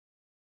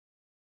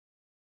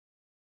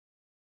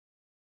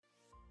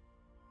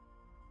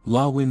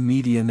Lawin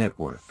Media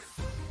Network.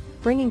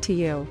 Bringing to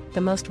you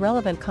the most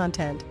relevant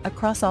content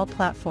across all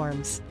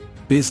platforms.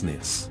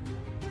 Business,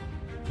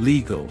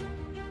 legal,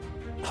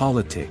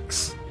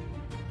 politics,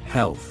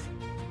 health,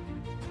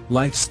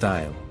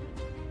 lifestyle,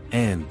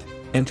 and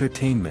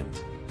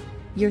entertainment.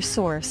 Your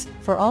source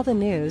for all the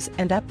news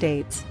and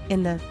updates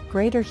in the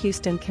greater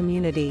Houston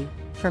community,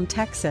 from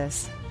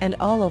Texas and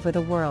all over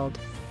the world.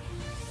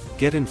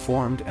 Get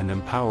informed and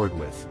empowered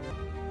with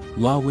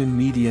Lawin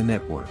Media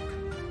Network.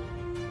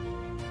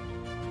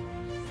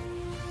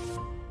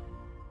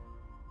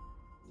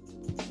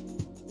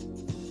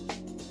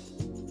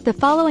 The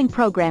following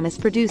program is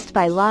produced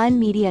by Lawin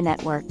Media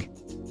Network.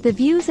 The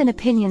views and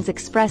opinions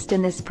expressed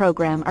in this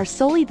program are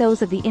solely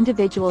those of the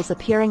individuals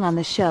appearing on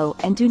the show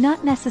and do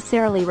not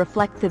necessarily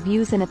reflect the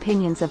views and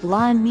opinions of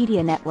Lawin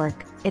Media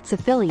Network, its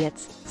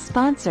affiliates,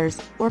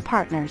 sponsors, or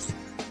partners.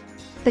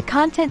 The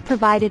content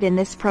provided in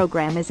this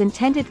program is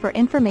intended for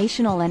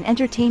informational and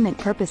entertainment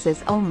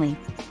purposes only.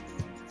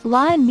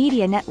 Lawin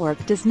Media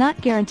Network does not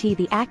guarantee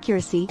the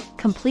accuracy,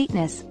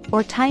 completeness,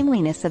 or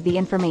timeliness of the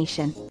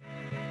information.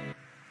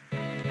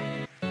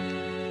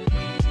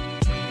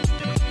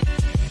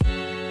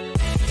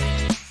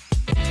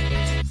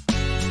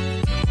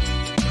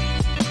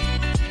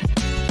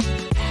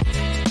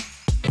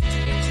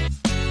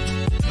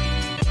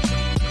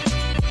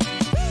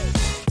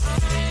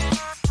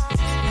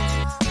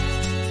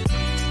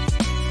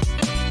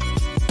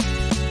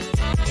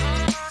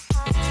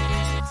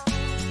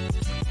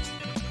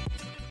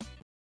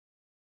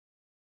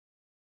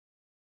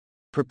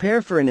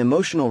 Prepare for an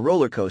emotional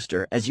roller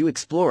coaster as you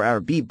explore our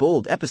Be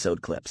Bold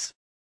episode clips.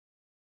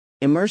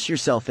 Immerse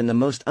yourself in the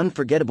most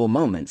unforgettable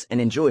moments and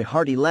enjoy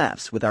hearty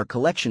laughs with our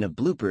collection of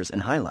bloopers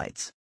and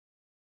highlights.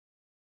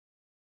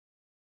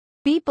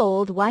 Be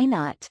bold, why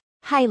not?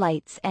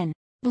 Highlights and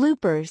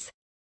bloopers.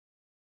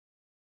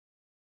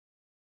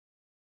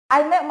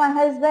 I met my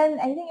husband,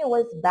 I think it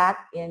was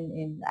back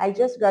I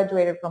just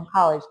graduated from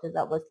college because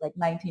that was like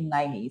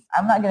 1990s.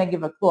 I'm not going to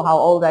give a clue how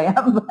old I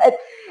am, but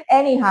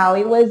anyhow,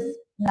 it was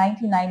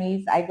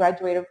 1990s. I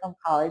graduated from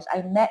college.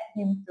 I met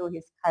him through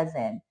his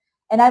cousin.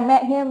 And I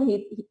met him,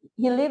 he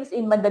lives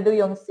in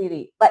Mandaluyong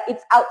City, but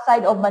it's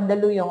outside of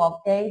Mandaluyong,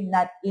 okay?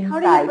 Not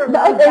inside. There's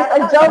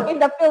a joke in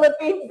the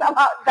Philippines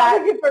about that. How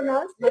do you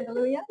pronounce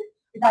Mandaluyong?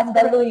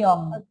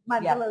 Mandaluyong.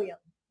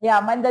 Mandaluyong. Yeah,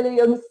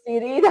 Mandaluyong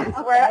City. That's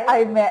where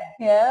I met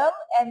him.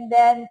 And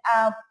then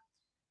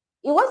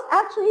it was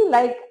actually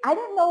like, I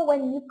don't know,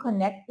 when you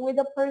connect with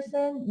a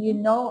person, you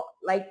know,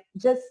 like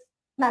just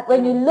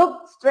when you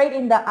look straight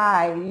in the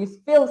eye, you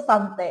feel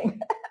something.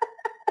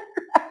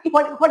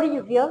 What do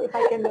you feel, if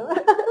I can know?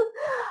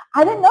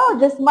 I don't know,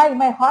 just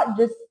my heart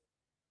just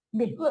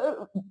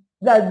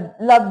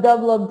love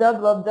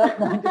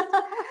dub.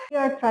 We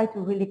are trying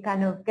to really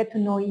kind of get to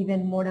know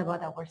even more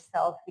about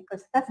ourselves,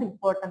 because that's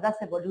important.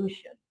 That's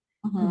evolution.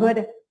 Mm-hmm. But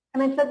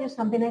can I tell you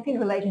something? I think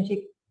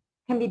relationship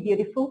can be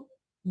beautiful,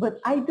 but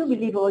I do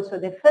believe also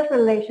the first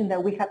relation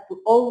that we have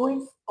to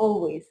always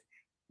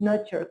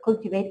nurture,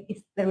 cultivate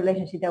is the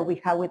relationship that we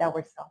have with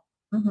ourselves.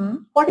 Mm-hmm.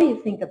 What do you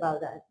think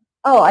about that?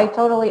 Oh, I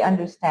totally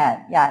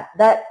understand. Yeah,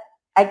 that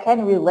I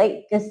can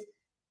relate, because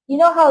you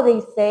know how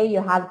they say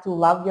you have to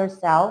love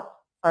yourself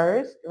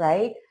first,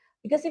 right?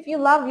 Because if you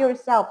love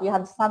yourself, you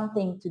have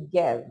something to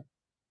give.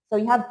 So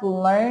you have to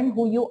learn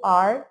who you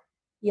are.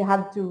 You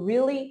have to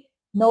really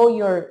know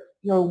your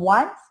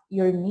wants,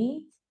 your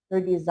needs, your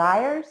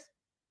desires,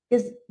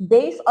 because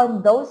based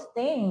on those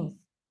things,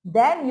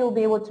 then you'll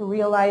be able to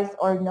realize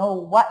or know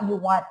what you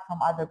want from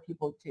other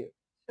people too.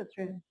 So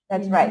true.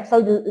 That's right.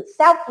 So the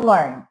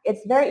self-learn,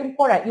 it's very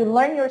important. You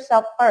learn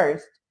yourself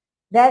first,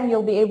 then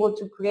you'll be able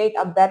to create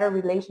a better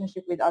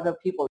relationship with other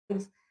people.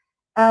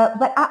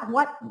 But at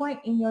what point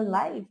in your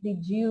life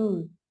did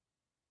you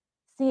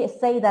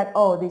say that,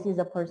 oh, this is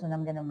a person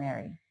I'm going to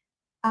marry?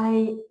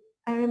 I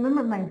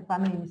remember my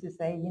family used to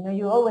say, you know,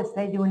 you always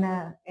say you want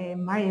to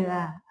marry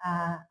a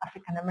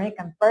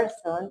African-American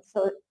person.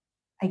 So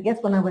I guess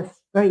when I was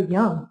very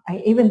young,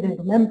 I even didn't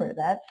remember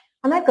that.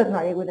 And I got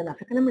married with an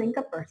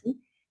African-American person.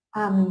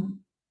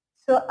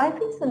 So I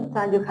think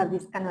sometimes you have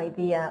this kind of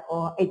idea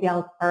or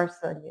ideal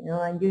person, you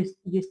know, and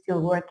you're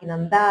still working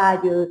on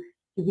that. You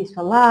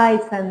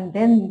visualize, and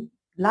then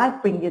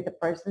life brings you the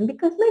person,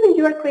 because maybe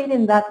you are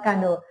creating that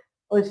kind of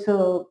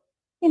also,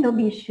 you know,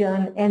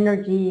 vision,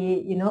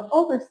 energy, you know,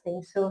 all those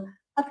things. So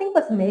I think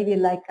it was maybe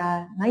like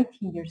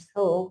 19 years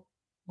old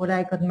when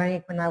I got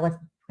married when I was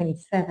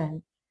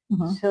 27.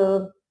 Mm-hmm.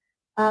 So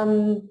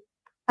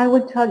I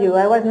would tell you,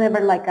 I was never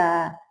like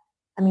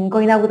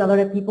going out with a lot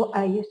of people.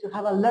 I used to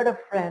have a lot of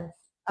friends,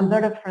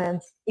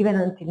 even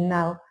until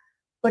now.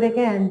 But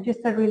again, you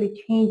start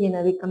really changing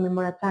and becoming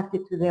more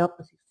attracted to the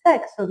opposite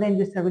sex. So then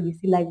you start really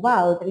see like,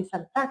 wow, there is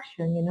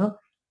attraction, you know.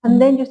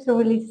 And then you start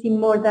really see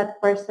more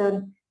that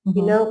person,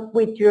 you know,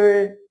 with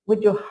your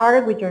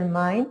heart, with your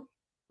mind.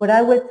 But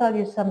I will tell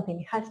you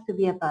something, it has to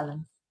be a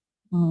balance.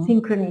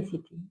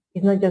 Synchronicity.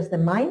 It's not just the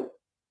mind,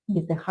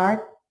 it's the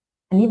heart,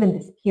 and even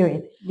the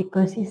spirit,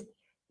 because it's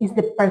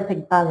the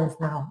perfect balance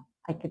now.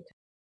 I could.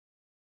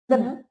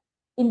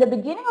 in the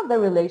beginning of the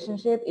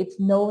relationship, it's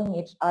knowing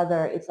each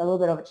other. It's a little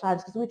bit of a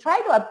challenge because we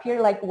try to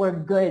appear like we're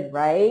good,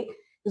 right?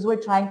 Because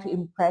we're trying to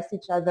impress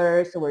each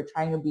other. So we're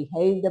trying to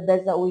behave the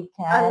best that we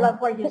I can. love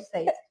what you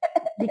say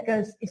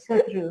because it's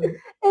so true.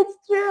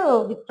 It's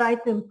true. You try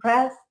to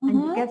impress,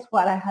 and guess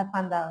what? I have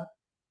found out.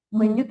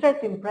 When you try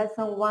to impress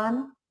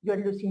someone, you're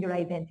losing your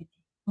identity.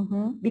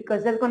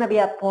 Because there's going to be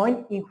a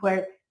point in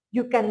where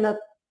you cannot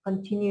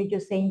continue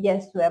just saying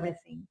yes to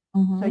everything.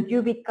 So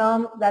you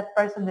become that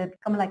person that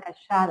become like a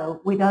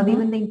shadow without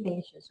even the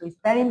intention. So it's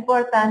very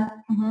important,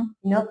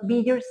 be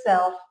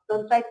yourself.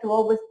 Don't try to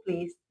always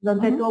please.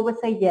 Don't try to always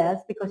say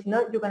yes, because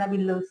you're going to be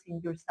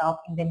losing yourself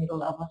in the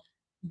middle of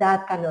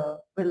that kind of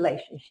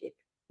relationship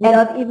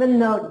without even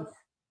notice.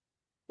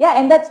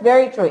 Yeah, and that's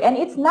very true. And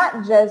it's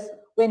not just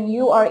when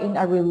you are in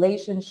a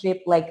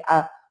relationship like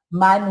a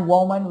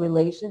man-woman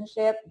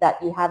relationship that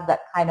you have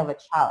that kind of a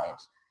challenge.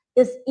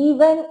 Because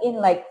even in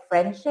like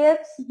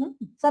friendships,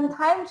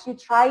 sometimes you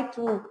try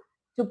to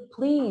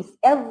please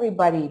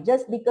everybody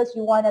just because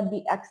you want to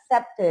be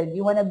accepted,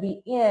 you want to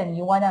be in,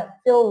 you want to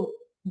feel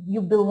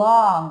you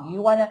belong,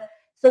 you want to.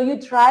 So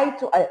you try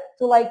to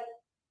like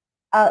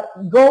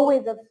go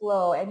with the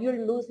flow, and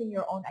you're losing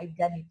your own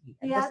identity.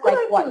 And just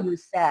like what you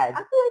said. I'd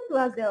like to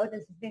ask the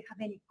audience if they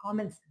have any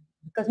comments,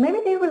 because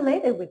maybe they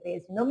related with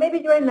this.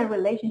 Maybe you're in a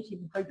relationship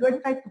because you're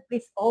trying to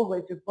please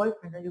always your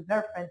boyfriend or your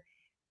girlfriend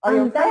or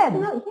your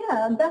friend.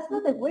 That's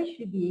not the way it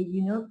should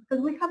be,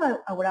 because we have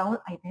our own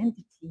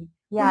identity.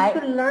 Yeah, we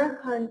should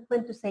learn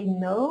when to say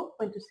no,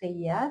 when to say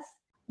yes.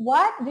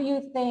 What do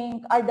you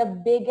think are the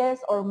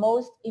biggest or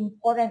most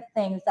important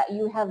things that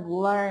you have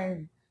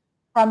learned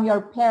from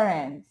your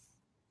parents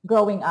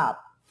growing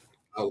up?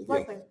 Oh,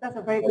 yeah. That's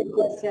a very good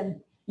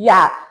question.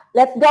 Yeah,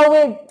 let's go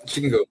with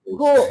She can go.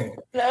 Who?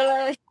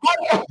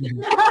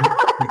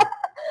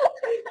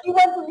 You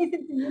want to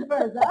listen to you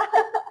first, huh?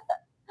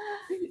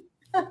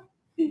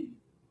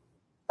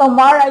 So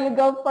Mara, you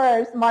go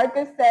first.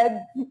 Marcus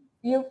said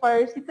you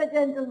first. He's a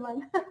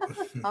gentleman.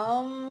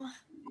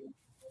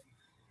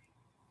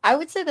 I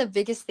would say the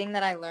biggest thing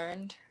that I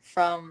learned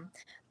from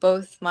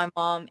both my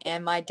mom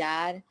and my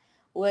dad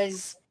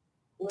was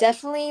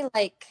definitely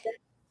like,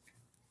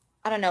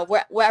 I don't know,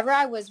 wherever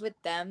I was with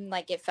them,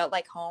 like it felt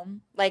like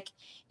home. Like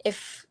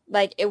if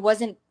like it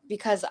wasn't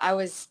because I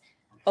was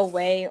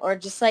away, or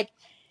just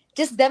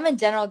them in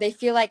general, they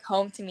feel like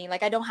home to me.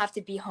 Like I don't have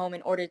to be home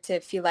in order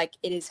to feel like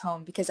it is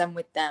home because I'm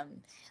with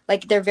them.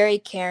 Like they're very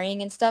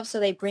caring and stuff, so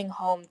they bring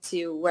home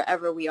to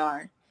wherever we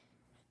are.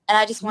 And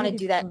I just want to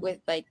do that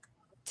with like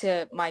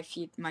to my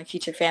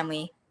future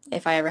family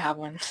if I ever have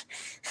one.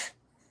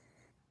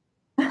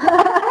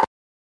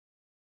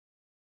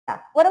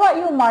 What about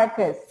you,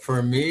 Marcus?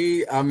 For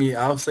me, I mean,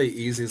 I'll say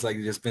easy. It's like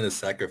just been the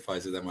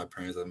sacrifices that my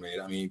parents have made.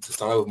 I mean, to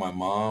start with my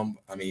mom,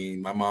 I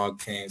mean, my mom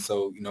came.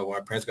 So, when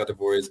my parents got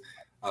divorced,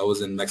 I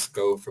was in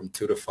Mexico from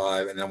 2 to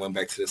 5, and then I went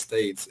back to the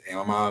States. And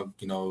my mom,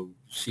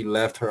 she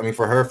left her. I mean,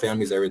 for her,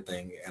 family's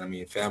everything. And I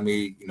mean,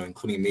 family,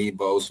 including me,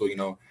 but also,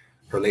 her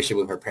relationship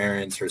with her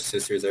parents, her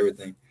sisters,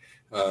 everything.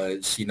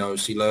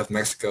 She left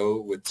Mexico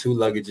with 2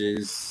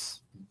 luggages.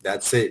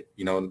 That's it,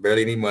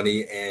 barely any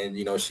money. And,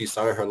 she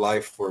started her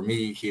life for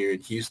me here in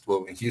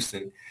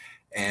Houston.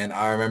 And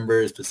I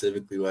remember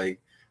specifically, like,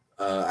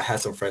 I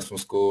had some friends from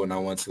school, and I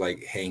wanted to,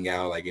 like, hang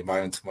out, like,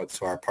 invite them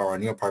to our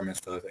new apartment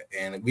stuff.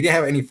 And we didn't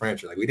have any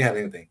furniture. Like, we didn't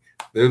have anything.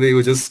 Literally, it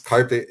was just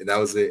carpet, and that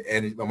was it.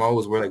 And my mom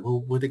was worried, like,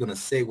 well, what are they going to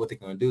say? What are they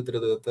going to do? Da, da,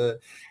 da, da.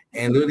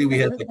 And literally, we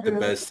had, like, the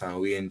best time.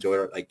 We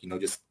enjoyed, like,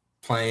 just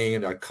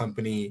playing, our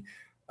company.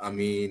 I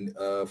mean,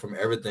 from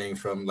everything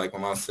from, like my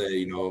mom said,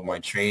 my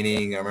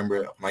training. I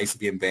remember I used to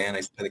be in band. I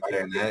used to play the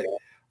clarinet.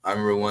 I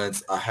remember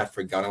once I had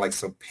forgotten like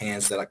some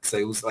pants so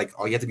it was like,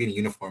 oh, you have to be in a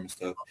uniform and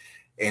stuff.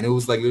 And it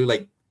was like literally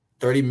like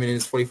 30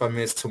 minutes, 45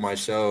 minutes to my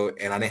show,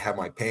 and I didn't have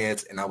my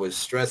pants, and I was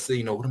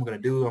stressing, what am I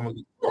going to do? I'm going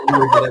to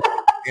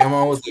and my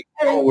mom was like,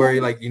 don't worry.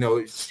 Like,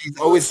 she's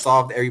always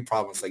solved every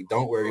problem. It's like,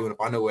 don't worry, we're going to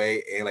find a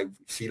way. And like,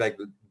 she let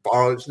me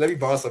borrow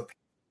some.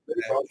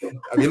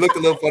 I mean, it looked a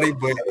little funny,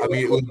 but I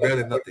mean, it was better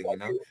than nothing,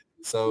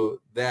 So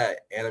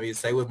that, and I mean,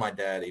 same with my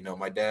dad.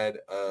 My dad,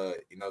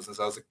 since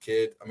I was a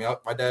kid, I mean,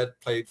 my dad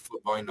played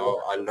football.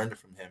 I learned it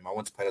from him. I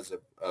went to play as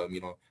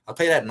I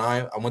played at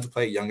 9. I went to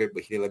play younger,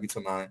 but he didn't let me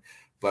till 9.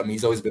 But I mean,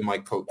 he's always been my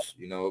coach.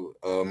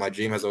 My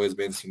dream has always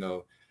been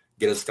to,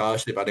 get a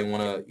scholarship. I didn't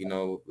want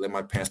to, let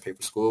my parents pay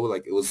for school.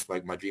 Like it was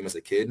like my dream as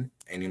a kid,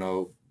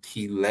 and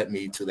he led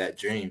me to that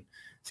dream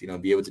to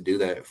be able to do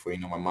that for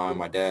my mom and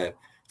my dad.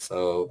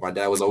 So my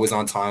dad was always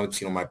on time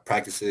with, my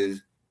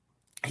practices.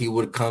 He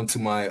would come to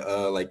my,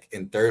 like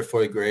in 3rd,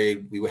 4th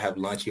grade, we would have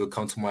lunch. He would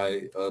come to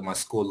my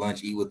school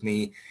lunch, eat with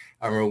me.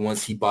 I remember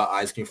once he bought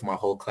ice cream for my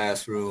whole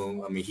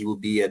classroom. I mean, he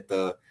would be at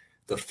the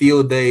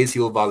field days. He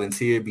would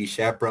volunteer, be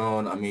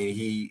chaperone. I mean,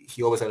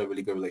 he always had a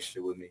really good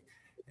relationship with me.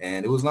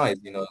 And it was nice,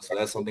 so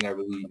that's something I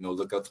really,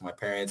 look up to my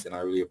parents, and I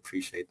really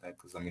appreciate that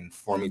because, I mean,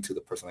 formed me to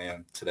the person I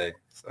am today.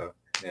 So,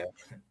 yeah.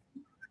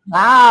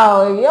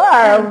 Wow,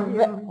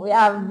 we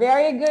have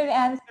very good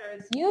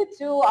answers. You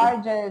two are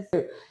just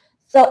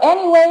So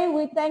anyway,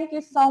 we thank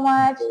you so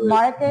much,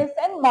 Marcus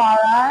and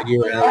Mara, Thank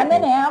you for the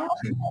having me. M&M.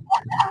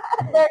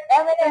 They're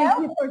M&M. Thank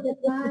you for the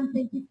time.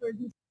 Thank you for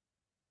this.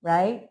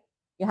 Right?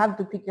 You have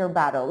to pick your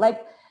battle.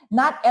 Like,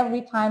 not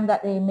every time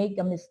that they make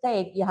a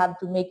mistake, you have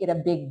to make it a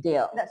big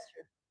deal. That's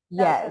true.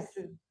 Yes. That's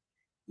so true.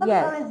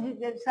 Yes. Sometimes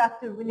you just have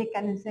to really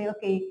kind of say,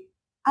 okay,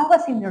 I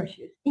was in their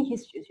shoes, in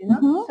his shoes, you know?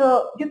 Mhm.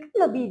 So you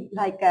cannot be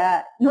like,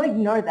 no,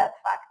 ignore that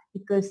fact,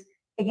 because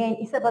again,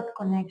 it's about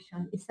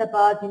connection. It's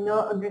about,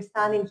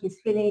 understanding his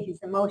feelings,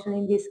 his emotion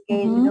in this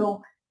case,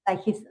 Mhm.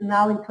 like he's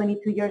now in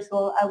 22 years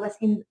old. I was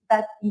in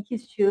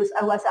his shoes.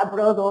 I was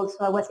abroad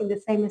also. I was in the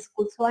same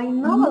school. So I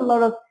know a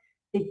lot of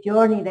the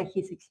journey that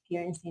he's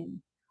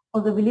experiencing.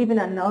 Although believe it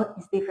or not,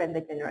 it's different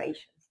the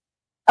generations.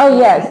 Oh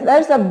yes,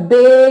 there's a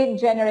big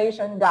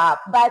generation gap,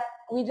 but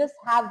we just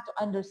have to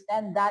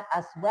understand that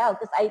as well,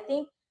 because I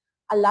think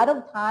a lot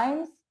of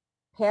times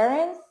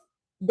parents,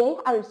 they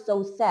are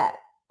so set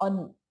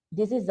on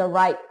this is the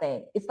right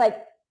thing. It's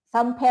like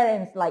some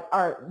parents like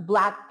are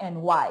black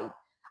and white.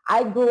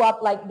 I grew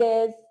up like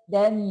this,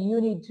 then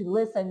you need to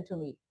listen to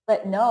me.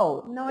 But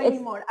no, No it's,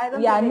 anymore. I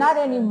don't yeah, think not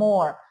it's,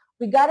 anymore.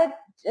 We gotta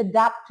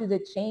adapt to the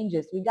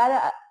changes. We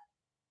gotta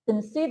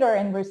consider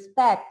and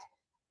respect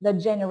the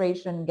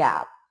generation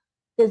gap,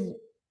 because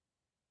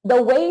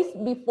the ways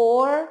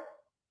before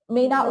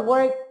may not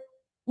work.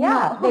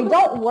 Yeah, No. they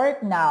don't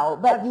work now,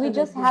 but we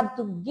just Absolutely. have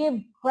to give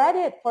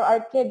credit for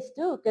our kids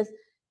too, because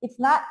it's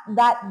not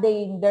that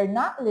they're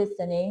not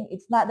listening.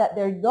 It's not that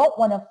they don't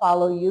want to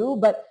follow you,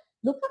 but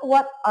look at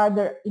what are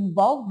their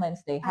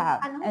involvements they have.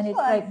 And it's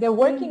also like they're I've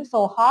working seen-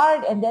 so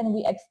hard, and then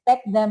we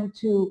expect them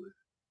to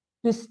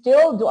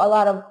still do a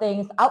lot of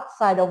things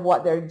outside of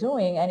what they're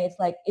doing, and it's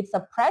like it's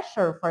a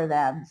pressure for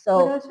them. But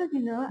So also,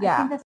 I yeah.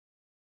 think that's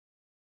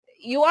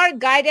You are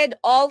guided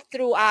all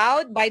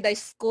throughout by the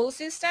school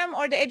system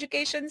or the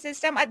education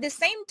system. At the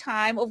same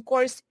time, of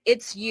course,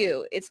 it's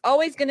you. It's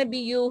always going to be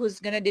you who's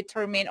going to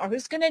determine or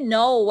who's going to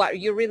know what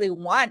you really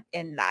want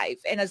in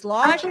life. And as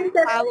long I as you're think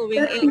that's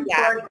following it,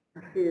 yeah. important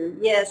too.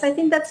 Yes, I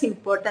think that's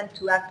important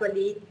to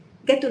actually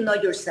get to know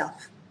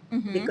yourself.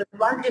 Mm-hmm. Because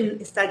once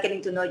you start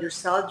getting to know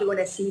yourself, you're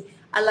going to see,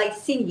 I like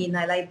singing,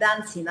 I like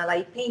dancing, I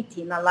like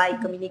painting, I like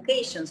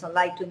communications, I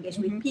like to engage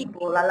with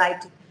people, I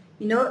like to,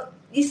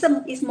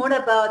 it's more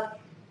about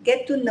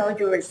get to know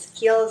your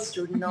skills,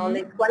 your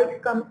knowledge, what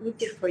is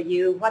easy for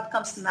you, what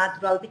comes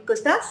natural,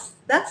 because that's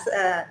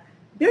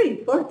very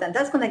important.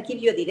 That's going to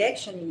give you a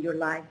direction in your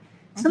life.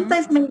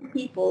 Sometimes many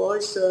people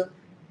also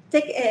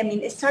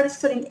start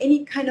studying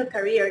any kind of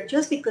career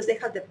just because they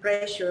have the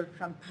pressure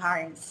from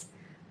parents.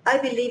 I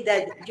believe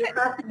that you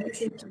have to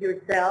listen to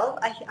yourself.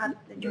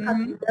 You have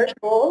to be very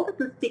bold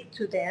to stick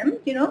to them,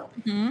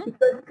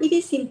 because it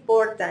is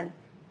important.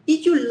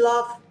 If you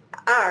love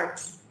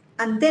arts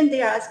and then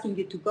they are asking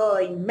you to go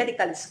in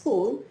medical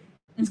school,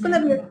 it's going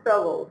to be a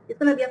struggle. It's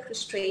going to be a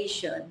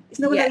frustration. It's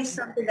not going to be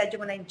something that you're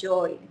going to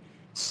enjoy.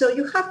 So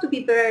you have to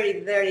be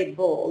very, very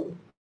bold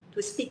to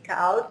speak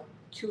out,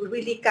 to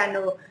really kind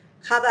of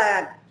have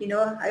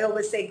I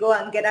always say, go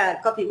and get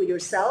a coffee with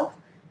yourself.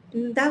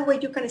 And that way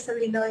you can start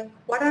really knowing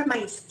what are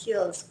my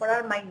skills,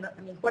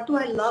 what do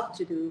I love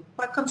to do,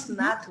 what comes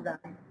natural.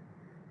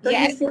 Don't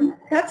you think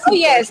that's Oh,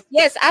 important?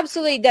 yes,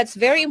 absolutely. That's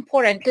very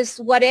important because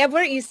whatever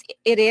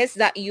it is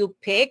that you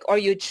pick or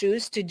you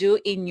choose to do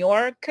in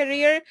your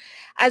career,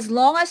 as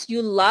long as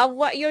you love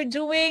what you're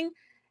doing,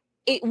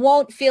 it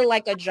won't feel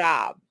like a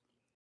job.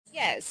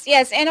 Yes.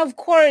 And of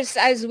course,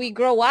 as we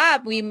grow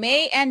up, we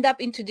may end up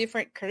into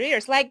different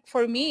careers. Like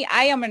for me,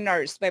 I am a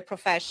nurse by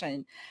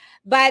profession.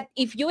 But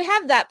if you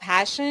have that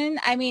passion,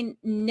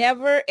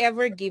 never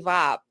ever give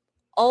up.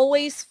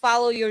 Always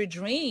follow your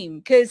dream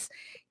because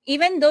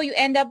even though you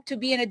end up to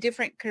be in a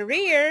different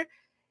career,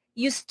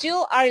 you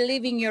still are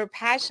living your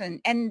passion.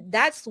 And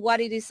that's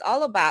what it is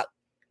all about.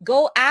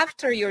 Go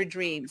after your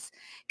dreams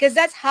because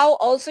that's how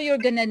also you're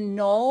going to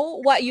know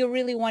what you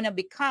really want to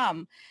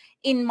become.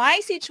 In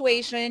my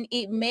situation,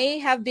 it may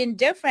have been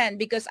different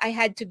because I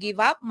had to give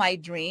up my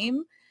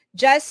dream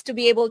just to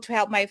be able to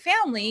help my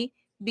family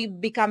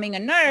becoming a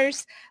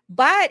nurse.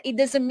 But it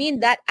doesn't mean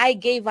that I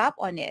gave up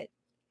on it.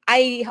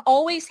 I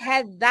always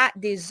had that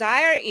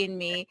desire in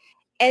me.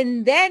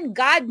 And then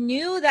God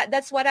knew that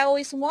that's what I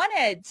always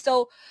wanted.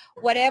 So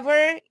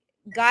whatever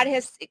God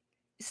has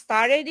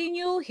started in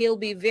you, he'll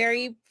be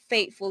very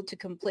faithful to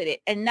complete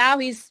it. And now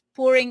he's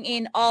pouring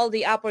in all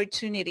the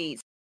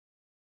opportunities.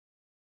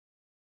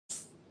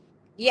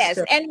 Yes,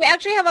 So, and we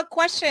actually have a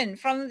question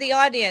from the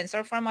audience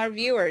or from our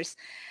viewers.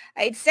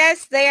 It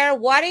says there,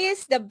 what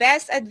is the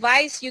best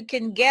advice you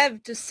can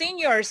give to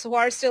seniors who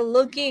are still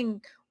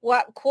looking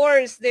what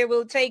course they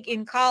will take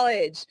in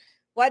college?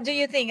 What do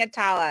you think,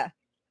 Atala?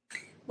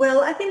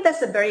 well, I think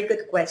that's a very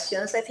good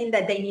question. I think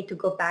that they need to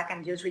go back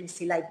and just really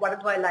see, like, what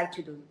do I like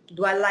to do?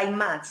 Do I like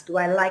maths? Do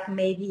I like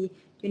maybe,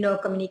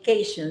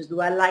 communications?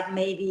 Do I like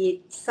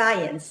maybe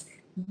science?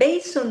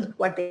 Based on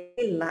what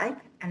they like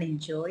and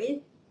enjoy,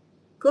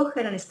 go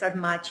ahead and start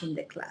matching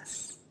the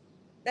class.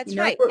 That's You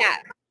know, right.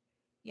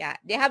 Yeah.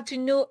 They have to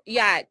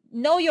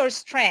know your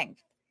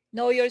strength.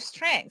 Know your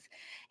strength.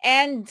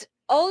 And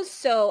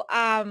also,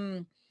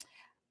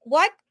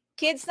 what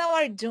kids now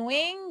are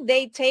doing,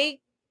 they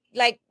take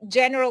like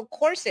general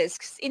courses.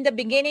 'Cause in the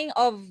beginning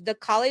of the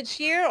college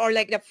year, or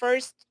like the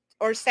first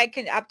or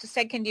second up to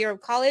second year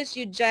of college,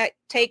 you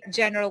take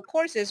general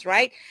courses,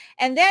 right?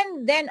 And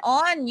then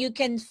on, you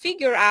can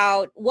figure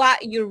out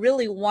what you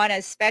really want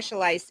to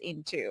specialize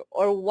into,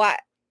 or what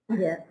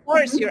Yeah.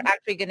 course you're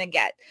actually going to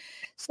get.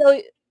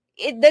 So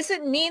it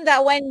doesn't mean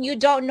that when you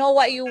don't know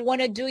what you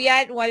want to do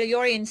yet while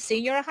you're in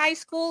senior high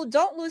school,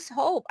 don't lose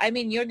hope. I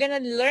mean, you're going to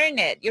learn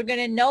it. You're going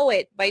to know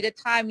it by the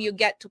time you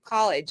get to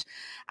college.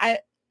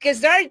 Because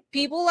there are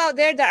people out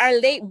there that are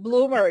late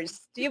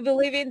bloomers. Do you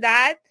believe in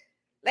that?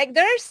 Like,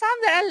 there are some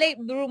that are late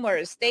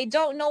bloomers. They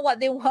don't know what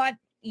they want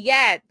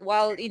yet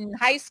while in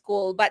high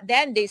school, but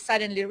then they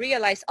suddenly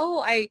realize, oh,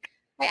 I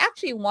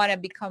actually want to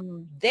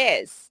become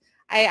this.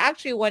 I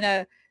actually want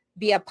to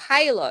be a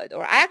pilot,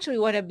 or I actually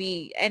want to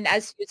be, and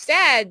as you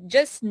said,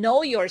 just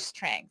know your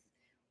strength.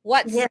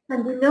 What's Yes,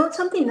 and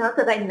something else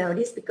that I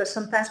noticed, because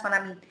sometimes when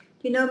I'm,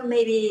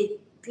 maybe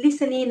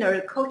listening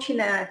or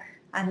coaching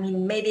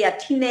maybe a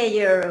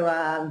teenager,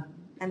 or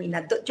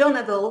a young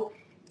adult,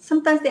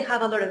 sometimes they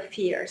have a lot of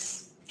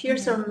fears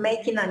of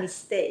making a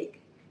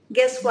mistake.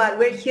 Guess what?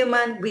 We're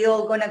human. We're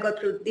all going to go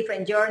through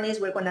different journeys.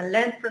 We're going to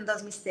learn from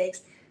those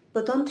mistakes,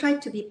 but don't try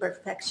to be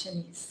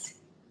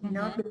perfectionists,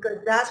 because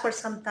that's where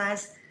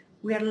sometimes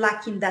we are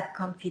lacking that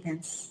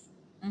confidence.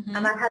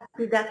 And I have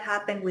seen that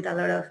happen with a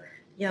lot of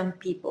young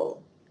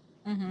people.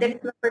 There is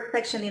no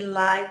perfection in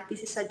life.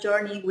 This is a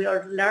journey. We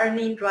are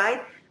learning,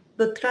 right?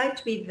 But try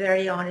to be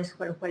very honest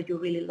with what you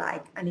really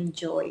like and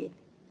enjoy it.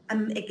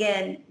 And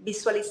again,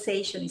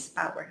 visualization is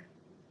power.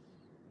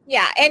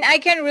 Yeah, and I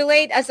can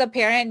relate as a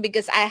parent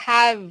because I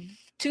have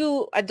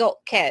two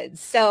adult kids.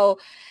 So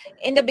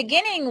in the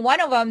beginning, one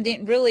of them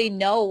didn't really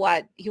know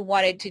what he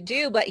wanted to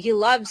do, but he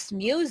loves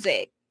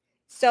music.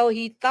 So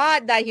he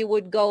thought that he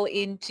would go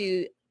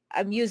into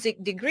a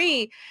music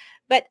degree.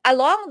 But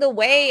along the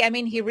way, I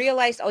mean, he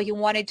realized, oh, he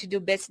wanted to do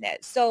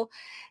business. So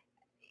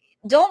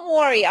don't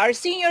worry, our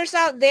seniors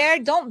out there,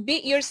 don't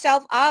beat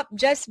yourself up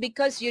just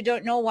because you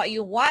don't know what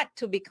you want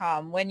to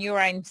become when you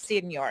are in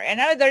senior. And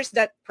now there's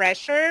that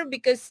pressure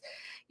because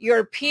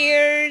your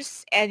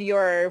peers and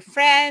your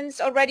friends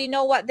already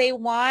know what they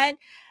want,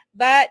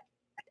 but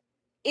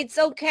it's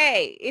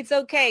okay. It's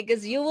okay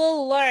because you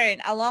will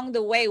learn along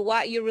the way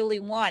what you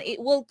really want. It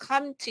will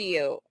come to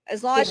you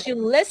as long as you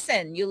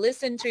listen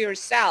to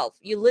yourself,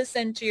 you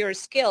listen to your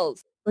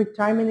skills.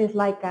 Retirement is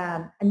like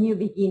a new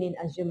beginning,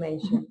 as you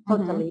mentioned,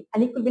 totally.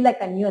 And it could be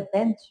like a new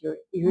adventure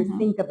if you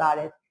think about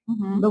it.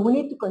 But we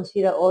need to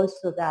consider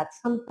also that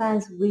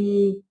sometimes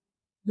we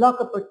block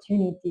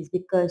opportunities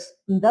because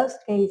in those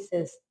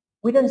cases,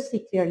 we don't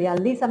see clearly. At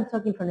least I'm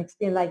talking from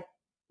experience, like,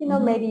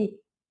 maybe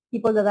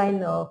people that I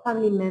know,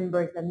 family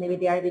members that maybe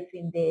they are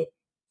between the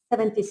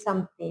 70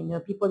 something,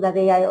 people that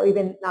they are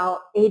even now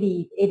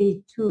 80,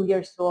 82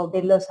 years old,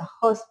 they lose a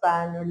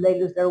husband or they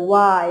lose their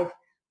wife,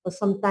 or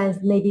sometimes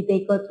maybe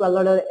they go through a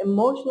lot of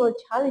emotional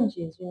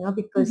challenges,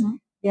 because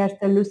they are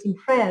still losing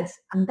friends.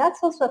 And that's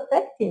also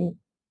affecting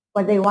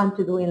what they want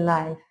to do in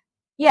life.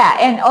 Yeah,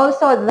 and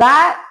also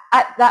that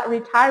at that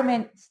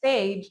retirement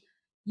stage,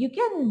 you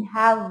can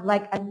have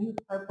like a new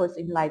purpose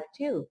in life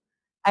too.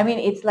 I mean,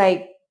 it's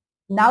like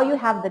now you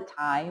have the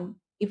time.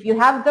 If you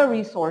have the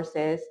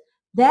resources,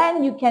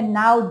 then you can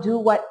now do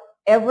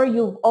whatever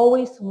you've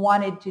always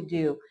wanted to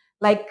do,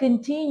 like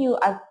continue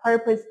a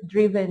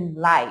purpose-driven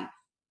life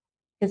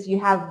because you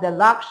have the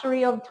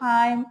luxury of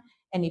time.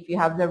 And if you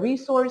have the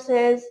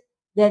resources,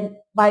 then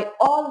by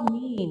all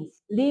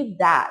means, leave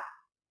that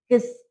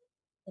because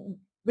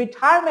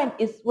retirement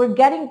is we're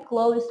getting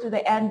close to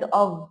the end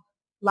of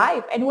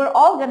life and we're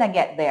all going to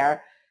get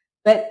there,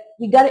 but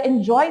we got to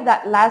enjoy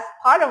that last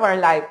part of our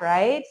life,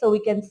 right? So we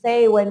can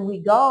say when we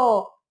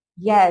go,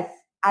 yes,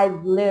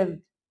 I've lived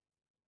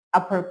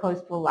a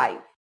purposeful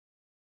life.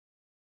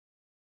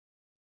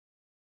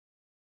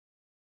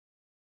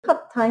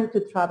 Have time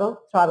to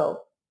travel.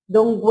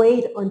 Don't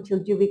wait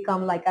until you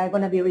become like, I'm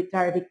going to be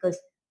retired, because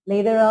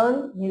later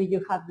on, maybe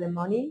you have the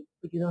money,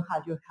 but you don't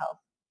have your health.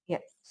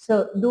 Yes.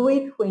 So do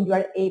it when you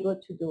are able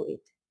to do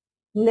it.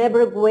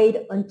 Never wait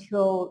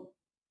until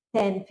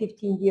 10,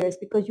 15 years,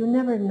 because you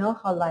never know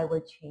how life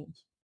will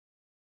change.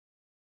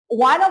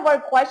 One of our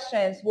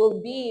questions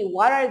will be,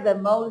 what are the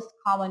most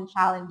common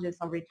challenges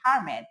of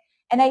retirement?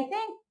 And I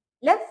think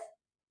let's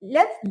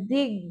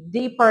dig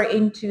deeper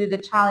into the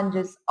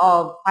challenges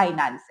of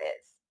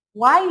finances.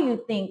 Why do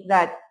you think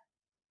that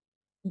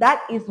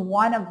is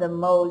one of the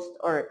most,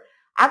 or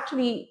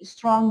actually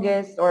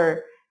strongest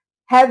or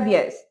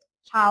heaviest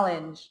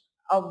challenge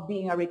of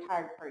being a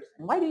retired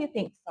person? Why do you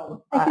think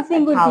so? I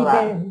think would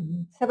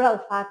be several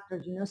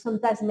factors.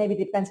 Sometimes maybe it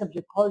depends on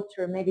your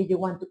culture. Maybe you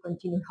want to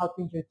continue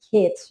helping your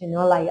kids.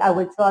 Like I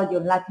would tell you,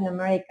 Latin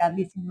America, at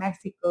least in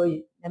Mexico,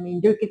 I mean,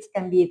 your kids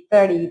can be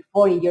 30,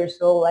 40 years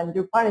old, and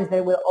your parents,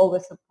 they will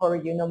always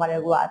support you no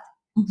matter what.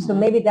 So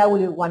maybe that will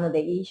be one of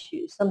the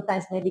issues.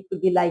 Sometimes maybe it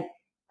could be like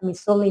I mean,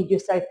 suddenly you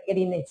start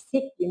getting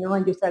sick,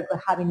 and you start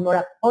having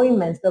more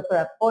appointments, doctor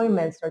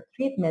appointments or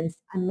treatments,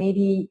 and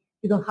maybe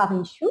you don't have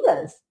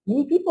insurance.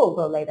 Many people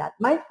go like that.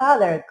 My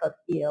father got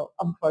ill,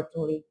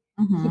 unfortunately.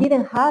 He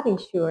didn't have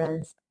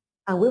insurance,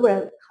 and we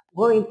were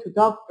going to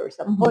doctors,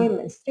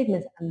 appointments,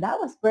 treatments, and that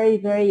was very,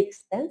 very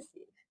expensive.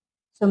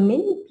 So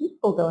many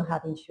people don't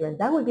have insurance.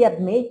 That would be a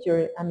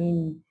major,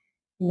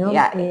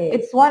 yeah,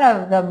 it's one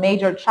of the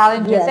major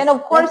challenges. Yes, and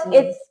of course,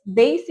 definitely. it's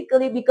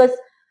basically because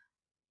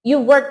you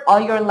work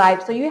all your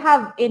life, so you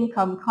have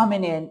income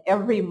coming in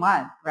every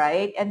month,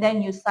 right? And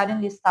then you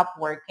suddenly stop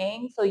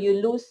working, so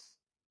you lose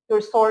your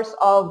source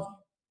of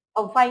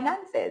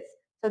finances.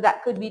 So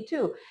that could be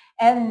too.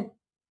 And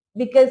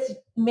because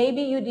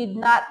maybe you did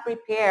not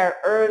prepare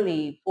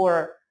early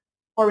for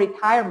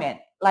retirement,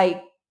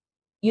 like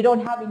you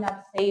don't have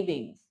enough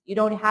savings, you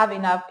don't have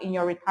enough in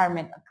your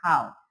retirement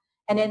account,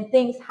 and then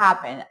things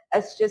happen.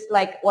 It's just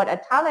like what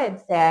Atala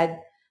had said,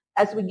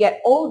 as we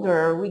get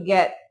older, we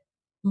get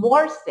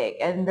more sick,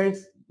 and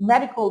there's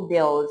medical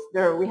bills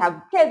there, we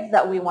have kids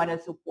that we want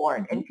to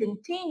support and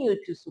continue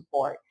to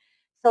support.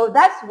 So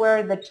that's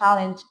where the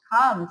challenge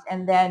comes,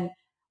 and then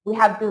we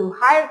have to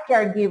hire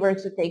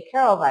caregivers to take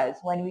care of us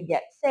when we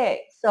get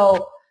sick.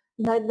 So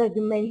that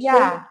you mentioned,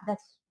 yeah,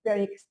 that's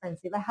very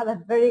expensive. I have a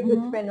very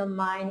good friend of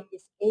mine,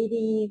 is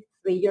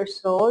 83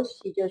 years old.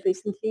 She just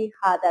recently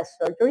had a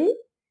surgery,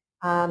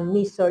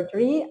 knee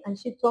surgery, and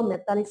she told me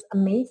that is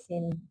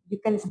amazing. You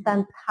can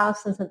spend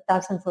thousands and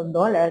thousands of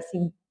dollars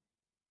in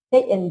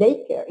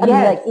daycare. I mean,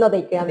 like, not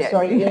daycare, I'm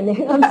sorry.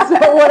 I'm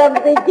sorry what I'm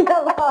thinking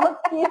about.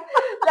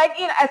 Like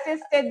in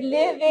assisted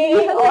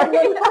living or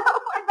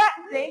not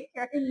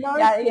daycare. In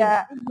nursing,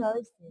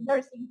 in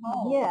nursing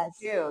home. Yes,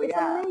 too. it's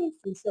Yeah.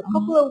 amazing. So a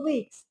couple of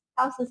weeks,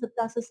 thousands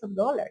of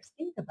dollars.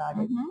 Think about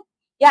it.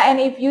 Yeah, and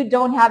if you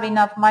don't have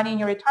enough money in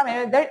your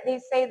retirement, they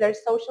say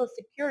there's social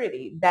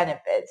security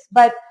benefits,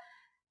 but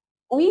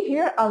we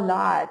hear a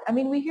lot. I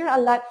mean, we hear a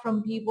lot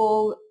from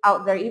people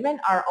out there, even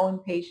our own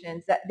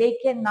patients, that they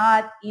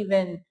cannot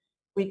even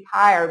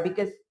retire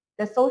because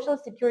the social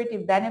security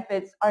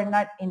benefits are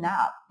not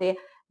enough.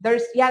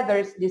 There's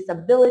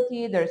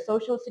disability, there's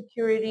social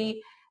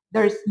security,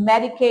 there's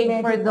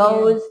Medicaid for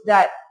those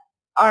that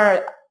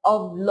are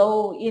of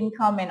low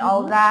income and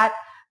all that.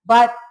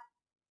 But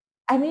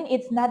I mean,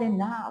 it's not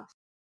enough.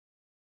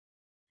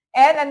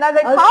 And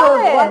another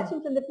comment.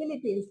 Watching from the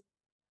Philippines,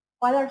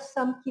 what are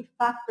some key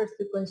factors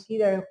to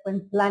consider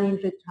when planning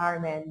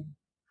retirement?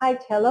 Hi,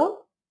 Chelo.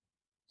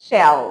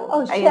 Shell.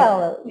 Oh,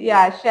 Shell.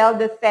 Yeah, Shell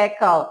the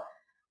Seco.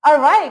 All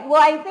right.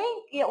 Well, I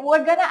think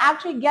we're gonna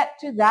actually get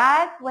to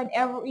that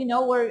whenever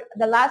we're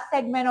the last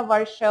segment of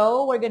our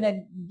show. We're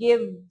gonna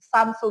give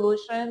some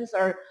solutions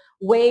or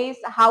ways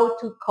how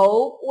to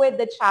cope with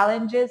the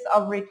challenges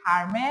of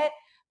retirement.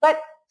 But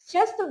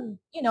just to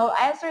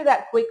answer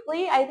that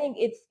quickly, I think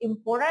it's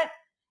important.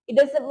 It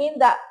doesn't mean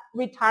that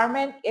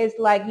retirement is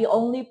like you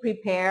only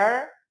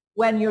prepare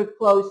when you're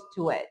close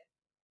to it.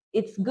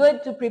 It's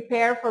good to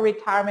prepare for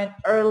retirement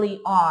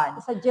early on.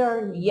 It's a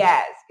journey.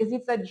 Yes, because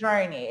it's a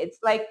journey. It's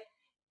like,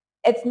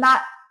 it's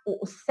not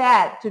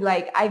set to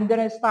like, I'm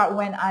going to start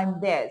when I'm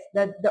this.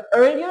 The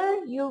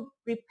earlier you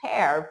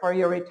prepare for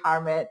your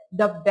retirement,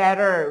 the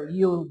better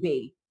you'll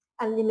be.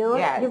 And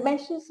you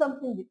mentioned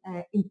something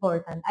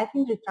important. I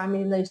think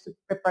retirement is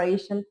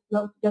preparation,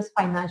 not just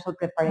financial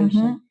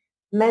preparation,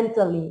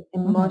 mentally,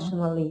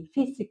 emotionally,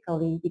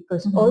 physically,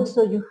 because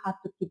also you have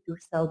to keep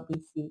yourself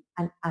busy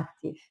and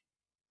active.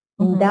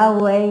 In that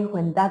way,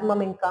 when that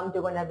moment comes,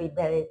 you're going to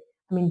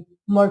be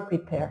more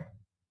prepared.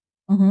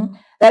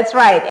 That's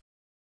right.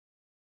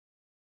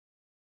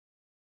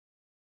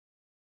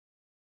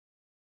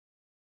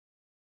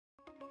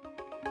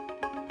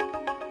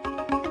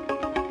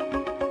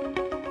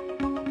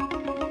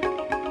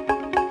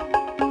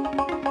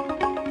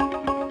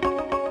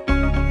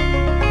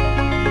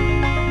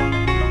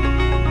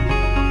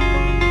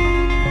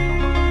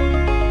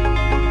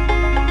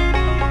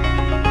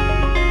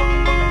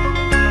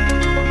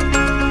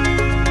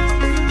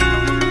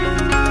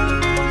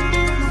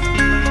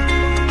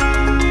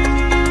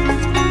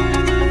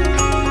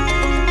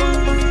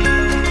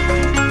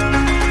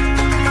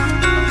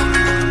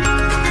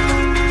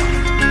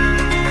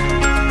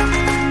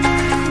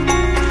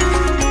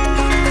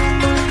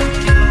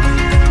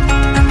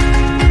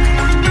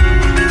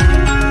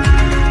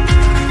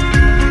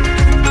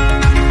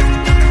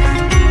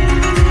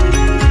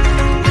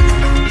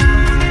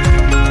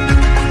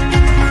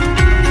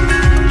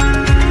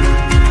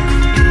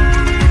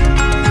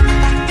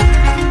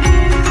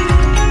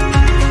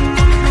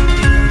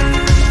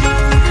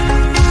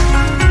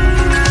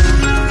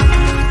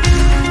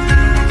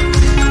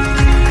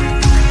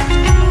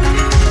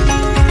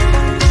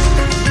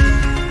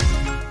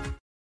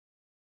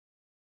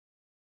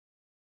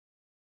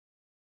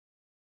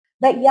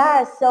 But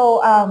yeah, so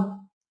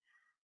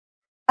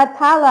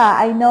Atala,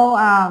 I know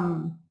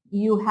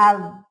you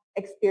have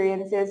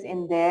experiences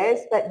in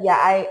this, but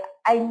yeah,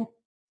 I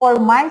for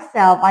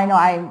myself, I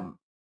know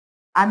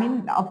I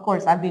mean, of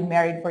course, I've been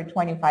married for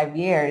 25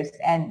 years,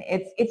 and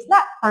it's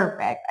not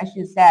perfect, as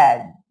you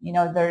said. You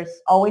know,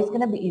 there's always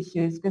going to be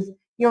issues because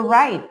you're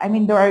right. I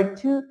mean,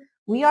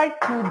 we are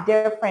two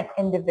different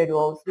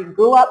individuals. We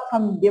grew up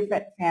from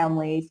different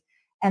families,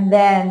 and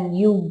then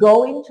you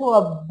go into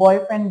a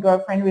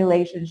boyfriend-girlfriend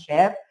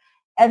relationship,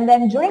 and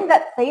then during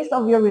that phase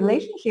of your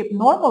relationship,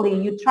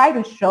 normally you try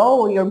to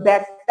show your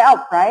best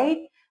self, right?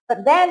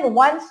 But then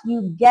once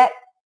you get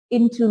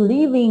into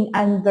living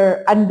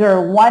under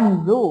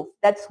one roof,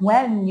 that's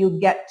when you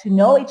get to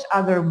know each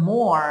other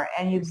more,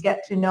 and you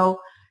get to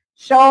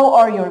show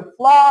all your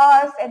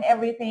flaws and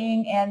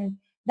everything, and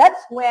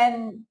that's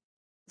when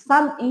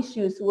some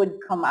issues would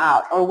come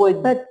out or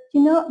would. But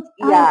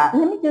Yeah.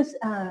 let me just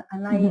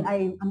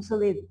I'm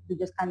sorry to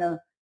just kind of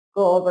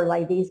go over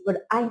like this,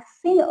 but I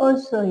think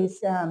also is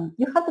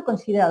you have to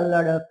consider a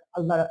lot of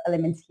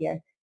elements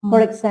here.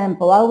 For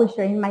example, I was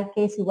sure in my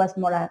case it was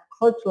more a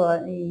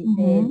cultural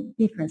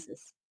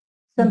differences.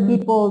 Some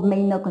people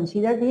may not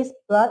consider this,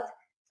 but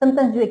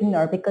sometimes you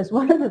ignore, because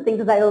one of the things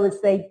that I always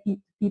say to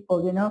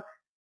people,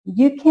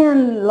 you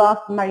can love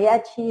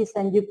mariachis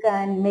and you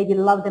can maybe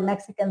love the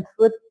Mexican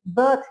food,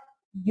 but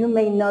you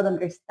may not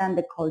understand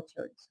the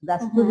culture. So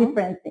that's two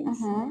different things.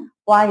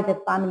 Why the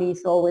family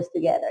is always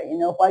together,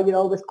 why you're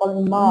always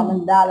calling mom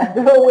and dad, and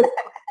you're always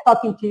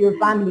talking to your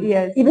family,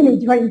 Yes. even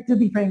if you're in two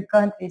different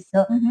countries.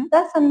 So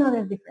that's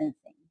another different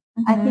thing.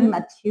 I think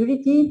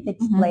maturity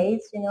takes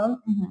place,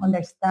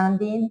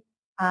 understanding,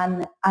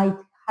 and I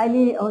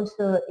highly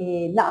also,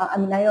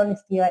 I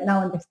honestly right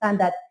now understand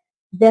that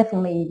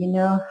definitely,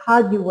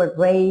 how you were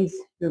raised,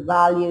 your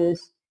values,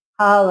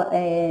 how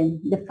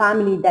the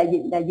family that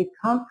you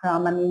come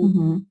from,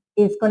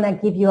 it's going to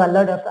give you a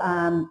lot of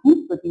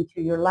input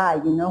into your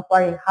life,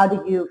 how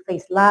do you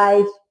face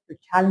life, your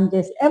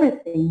challenges,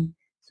 everything.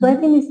 So I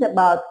think it's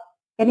about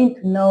get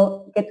to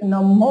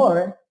know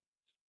more,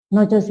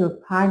 not just your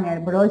partner,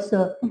 but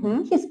also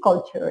his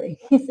culture,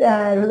 his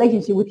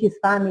relationship with his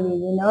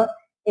family,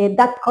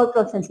 that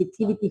cultural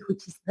sensitivity,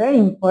 which is very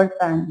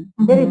important,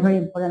 very, very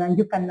important, and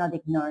you cannot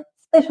ignore.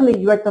 Especially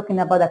you are talking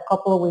about a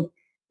couple with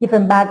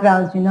different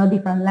backgrounds,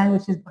 different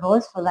languages, but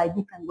also like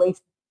different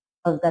ways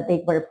of that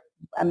they were,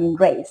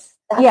 raised.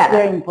 That's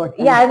very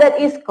important. Yeah, that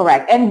is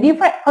correct. And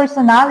different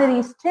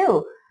personalities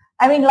too.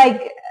 I mean,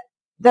 like,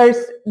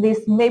 there's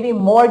this maybe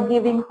more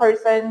giving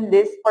person.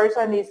 This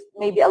person is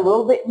maybe a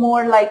little bit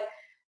more like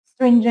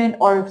stringent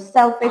or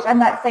selfish. I'm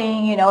not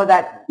saying,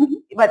 that,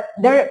 but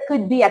there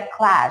could be a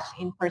clash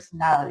in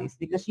personalities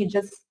because you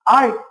just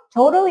are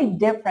totally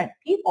different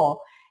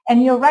people.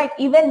 And you're right,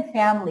 even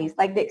families,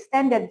 like the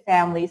extended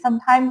family,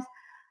 sometimes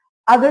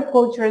other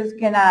cultures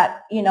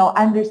cannot,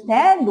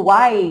 understand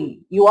why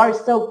you are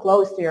so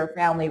close to your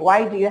family.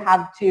 Why do you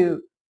have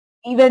to,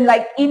 even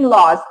like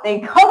in-laws, they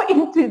come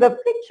into the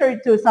picture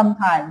too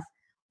sometimes.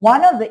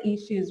 One of the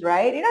issues,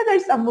 right?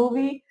 There's a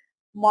movie,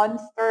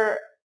 Monster,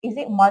 is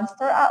it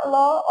Monster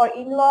Outlaw or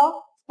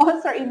In-Law?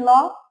 Monster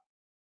In-Law?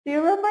 Do you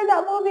remember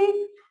that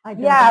movie?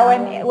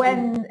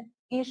 When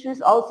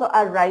issues also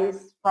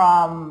arise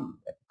from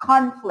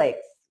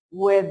conflicts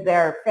with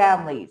their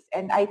families.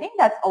 And I think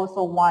that's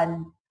also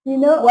one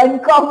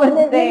common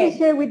Let thing. me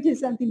share with you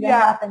something that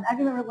happened. I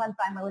remember one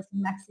time I was in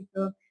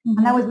Mexico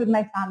and I was with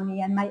my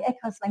family, and my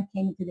ex-husband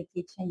came into the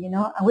kitchen,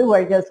 and we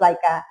were just like,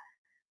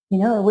 we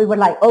were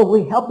like, oh,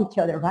 we help each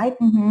other, right?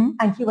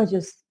 And he was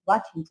just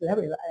watching to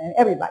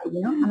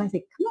everybody, and I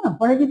said, come on,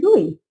 what are you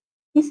doing?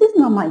 This is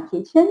not my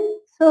kitchen.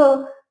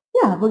 So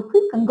yeah, but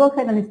we can go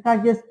ahead and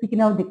start just picking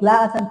out the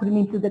glass and putting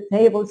it into the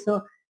table.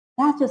 So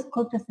that's just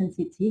cultural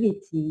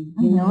sensitivity,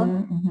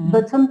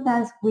 But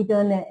sometimes we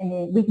don't,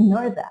 we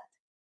ignore that.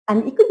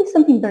 And it could be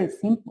something very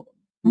simple,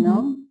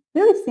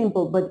 very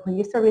simple, but when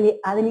you start really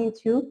adding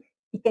into,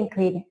 it can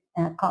create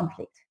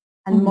conflict.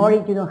 And more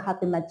if you don't have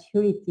the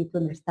maturity to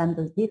understand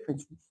those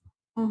differences.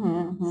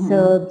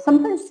 So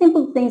sometimes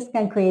simple things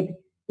can create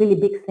really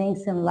big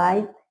things in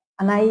life.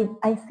 And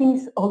I think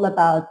it's all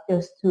about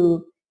just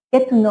to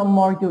get to know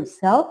more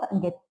yourself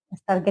and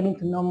start getting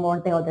to know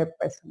more the other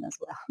person as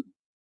well.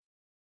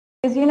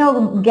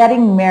 Because,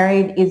 getting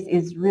married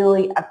is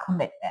really a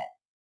commitment.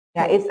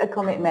 Yeah, it's a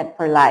commitment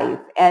for life.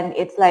 And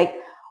it's like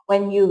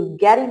when you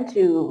get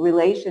into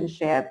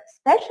relationship,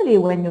 especially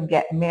when you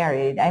get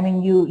married, I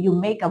mean, you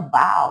make a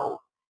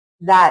vow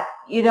that,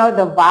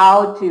 the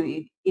vow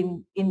to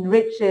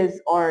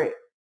enriches or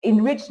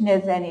in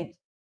richness and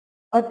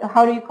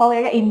how do you call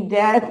it? In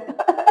death.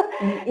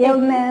 In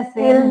illness.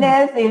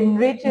 In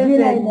riches.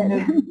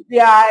 And,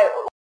 yeah.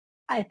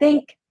 I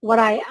think what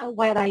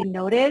I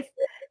noticed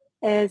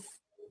is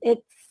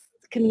it's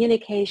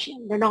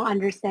communication. They're not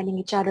understanding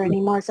each other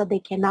anymore, so they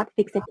cannot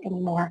fix it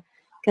anymore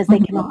because they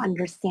cannot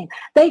understand.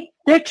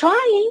 They're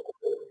trying,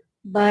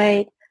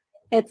 but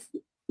it's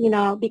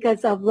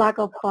because of lack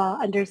of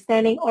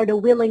understanding or the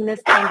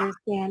willingness to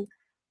understand.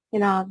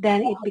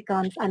 Then it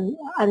becomes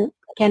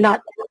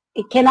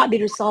it cannot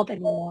be resolved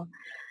anymore.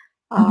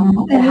 Sorry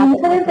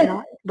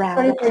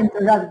to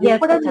interrupt you.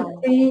 Yes, what are the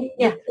three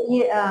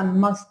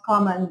most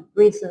common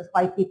reasons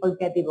why people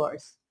get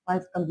divorced?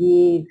 What can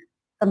be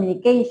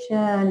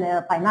communication,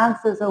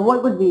 finances, or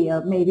what would be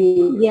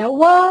maybe? Yeah,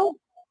 well,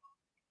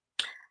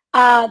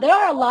 there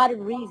are a lot of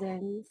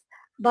reasons,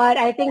 but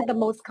I think the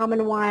most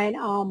common one,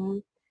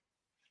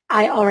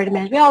 we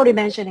already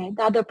mentioned it.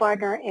 The other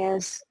partner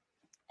is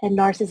a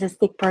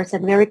narcissistic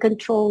person, very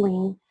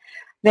controlling,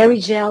 very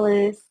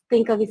jealous.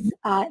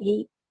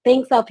 He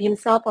thinks of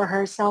himself or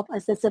herself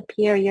as a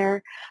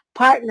superior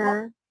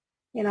partner,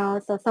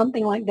 so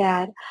something like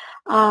that.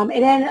 And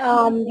then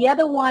the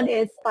other one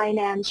is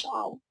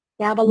financial.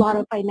 They have a lot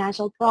of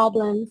financial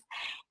problems.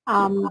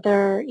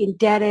 They're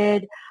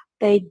indebted.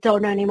 They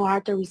don't know anymore how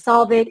to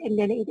resolve it, and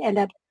then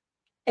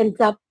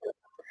ends up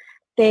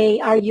they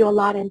argue a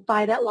lot and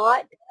fight a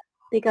lot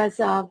because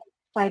of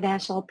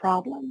financial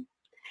problems.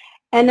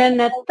 And then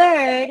the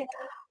third,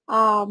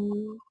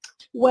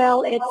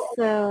 it's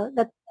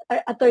that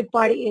a third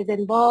party is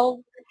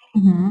involved,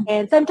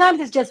 and sometimes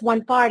it's just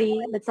one party,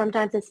 but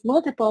sometimes it's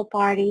multiple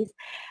parties.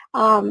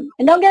 And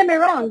don't get me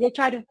wrong, they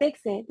try to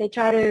fix it. They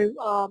try to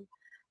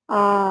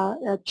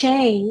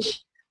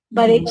change,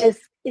 but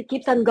it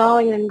keeps on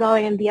going and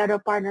going, and the other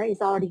partner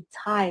is already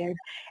tired,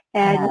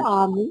 and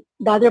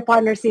the other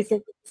partner sees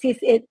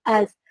it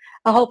as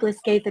a hopeless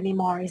case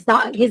anymore. He's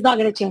not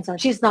going to change, or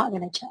she's not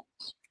going to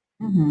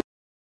change.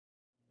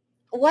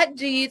 What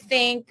do you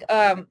think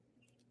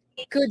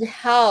could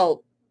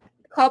help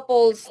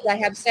couples that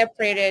have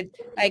separated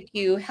like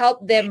you,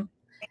 help them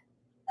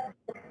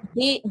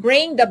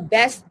bring the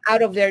best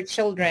out of their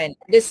children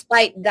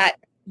despite that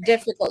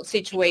difficult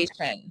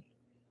situation?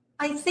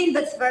 I think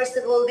that first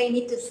of all, they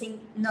need to think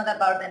not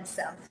about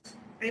themselves.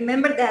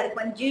 Remember that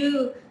when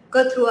you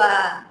go through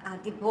a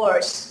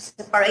divorce,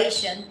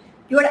 separation,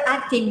 you are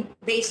acting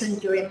based on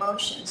your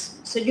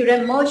emotions. So your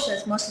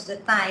emotions most of the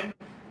time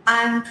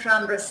are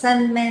from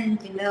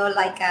resentment,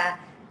 like a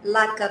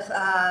lack of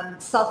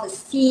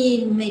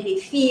self-esteem, maybe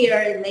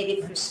fear,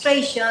 maybe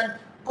frustration.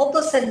 All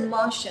those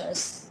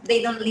emotions,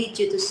 they don't lead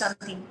you to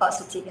something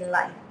positive in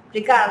life,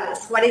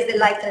 regardless what is the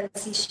life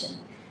transition.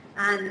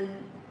 And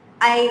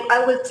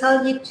I will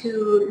tell you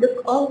to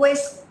look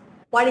always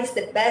what is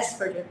the best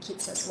for your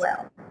kids as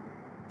well.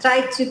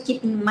 Try to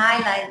keep in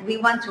mind that we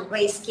want to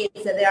raise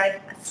kids that they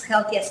are as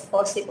healthy as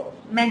possible,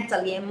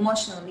 mentally,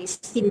 emotionally,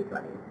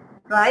 spiritually,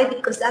 right?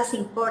 Because that's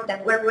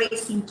important. We're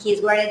raising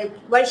kids,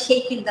 we're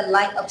shaping the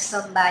life of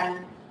somebody.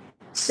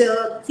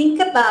 So think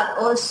about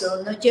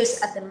also, not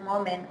just at the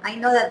moment. I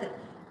know that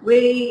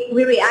we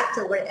react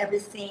over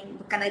everything.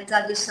 Can I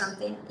tell you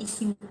something?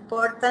 It's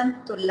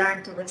important to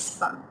learn to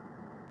respond.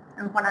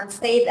 And when I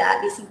say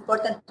that, it's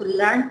important to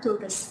learn to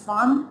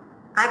respond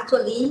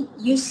actually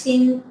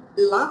using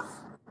love,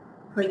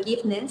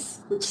 forgiveness,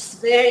 which is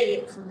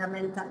very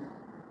fundamental.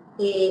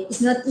 It's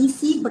not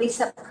easy, but it's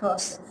a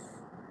process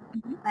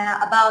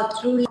about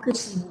truly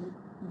choosing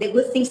the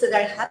good things that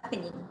are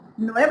happening.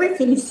 No,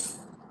 everything is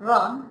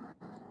wrong,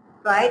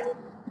 right?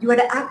 You are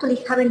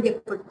actually having the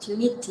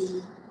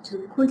opportunity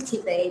to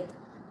cultivate,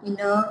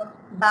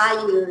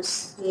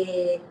 values,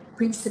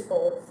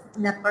 principles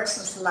in a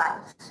person's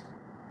life.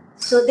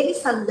 So there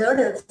is a lot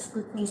of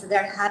good things that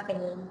are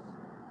happening,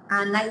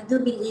 and I do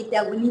believe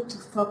that we need to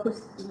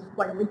focus in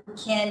what we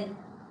can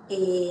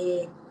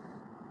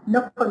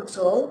not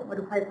control,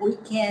 but what we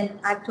can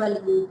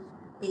actually,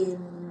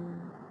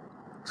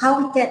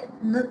 how we can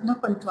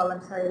not control,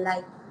 I'm sorry,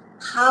 like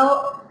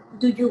how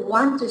do you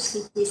want to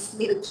see this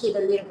little kid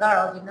or little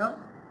girl,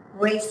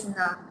 raising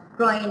up,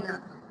 growing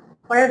up?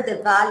 What are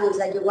the values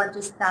that you want to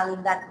instill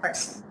in that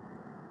person?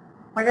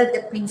 What are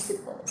the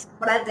principles?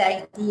 What are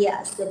the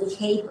ideas, the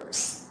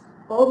behaviors?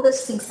 All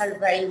those things are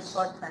very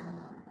important.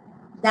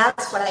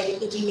 That's what it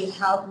really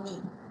helped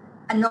me.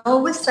 And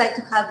always try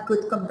to have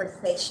good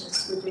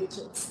conversations with your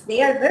kids.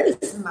 They are very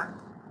smart.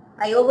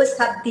 I always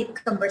have deep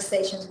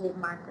conversations with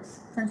Marcus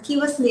since he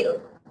was little.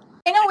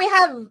 I know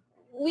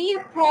we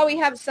probably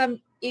have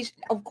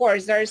of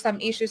course, there are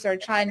some issues or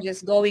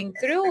challenges going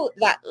through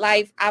that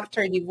life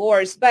after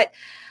divorce, but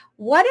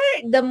what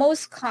are the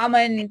most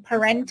common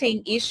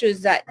parenting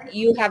issues that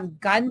you have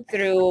gone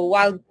through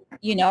while,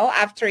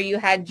 after you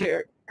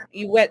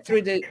went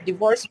through the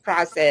divorce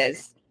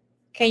process?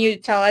 Can you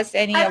tell us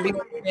any of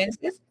your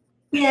experiences?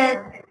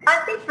 Yeah, I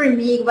think for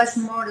me it was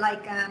more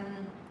like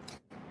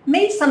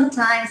maybe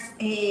sometimes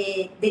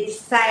the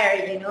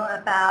desire,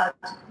 about,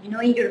 in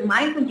your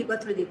mind when you go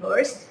through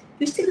divorce,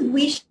 you're still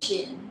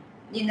wishing,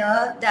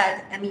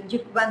 that,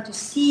 you want to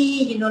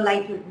see,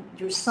 like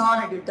your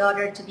son or your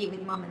daughter to be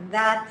with mom and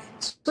dad.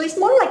 So it's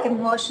more like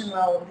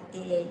emotional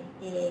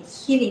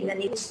healing that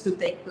needs to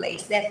take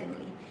place,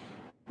 definitely.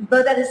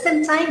 But at the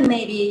same time,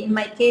 maybe in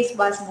my case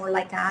was more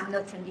like I'm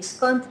not from this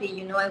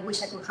country, I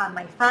wish I could have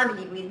my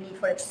family with me,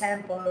 for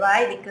example,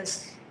 right?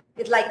 Because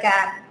it's like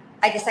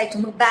I decided to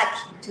move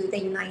back to the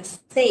United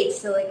States.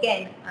 So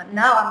again,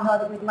 now I'm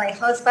not with my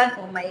husband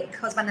or my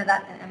husband at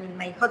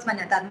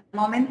that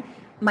moment.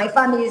 My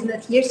family is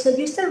not here. So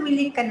you start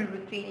really kind of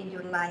recreating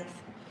your life.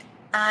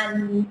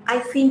 And I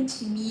think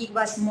to me it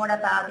was more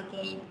about,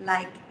 again,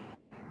 like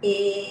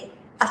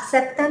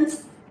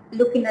acceptance,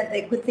 looking at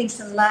the good things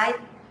in life,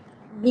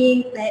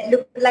 being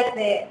look like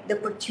the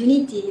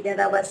opportunity that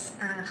I was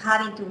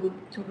having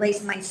to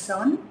raise my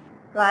son,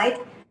 right?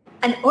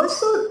 And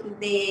also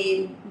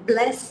the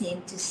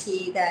blessing to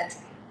see that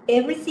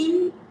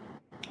everything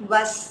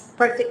was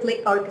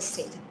perfectly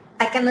orchestrated.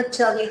 I cannot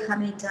tell you how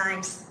many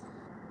times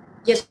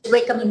just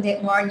wake up in the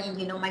morning,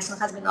 my son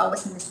has been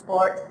always in the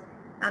sport.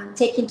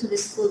 Taking to the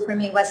school for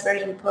me was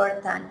very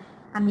important.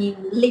 I mean,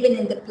 living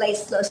in the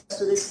place close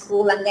to the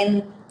school and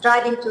then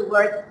driving to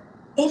work,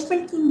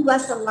 everything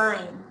was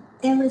aligned,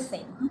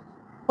 everything.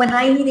 When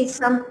I needed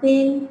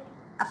something,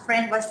 a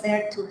friend was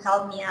there to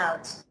help me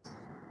out.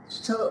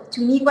 So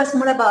to me, it was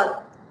more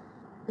about,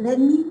 let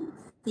me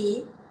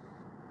see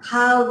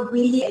how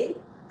really I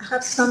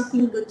have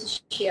something good to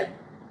share.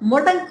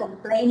 More than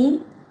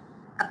complaining,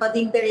 about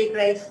being very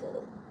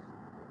grateful.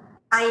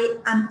 I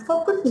am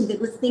focused on the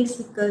good things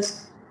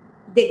because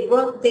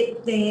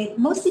the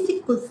most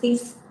difficult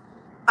things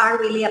are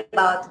really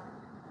about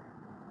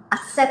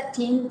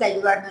accepting that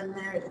you are not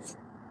married,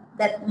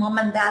 that mom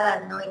and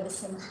dad are not in the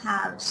same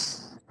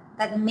house,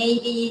 that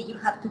maybe you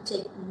have to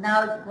take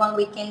now one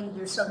weekend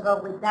your son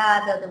go with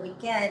dad, the other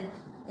weekend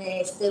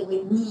stay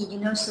with me.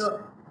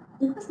 So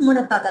it was more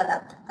about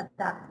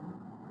adapting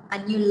a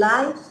new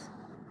life,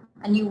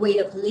 a new way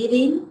of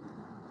living,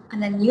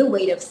 and a new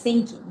way of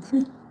thinking.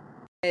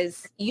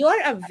 Is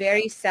you're a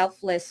very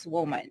selfless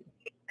woman.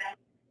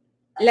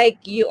 Like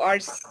you are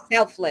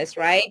selfless,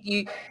 right?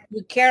 You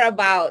care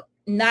about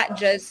not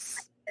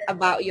just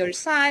about your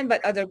son,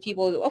 but other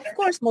people, of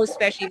course, most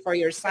especially for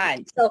your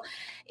son. So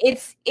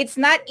it's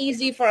not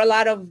easy for a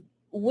lot of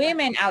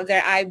women out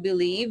there, I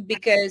believe,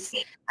 because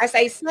as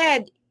I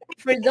said,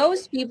 for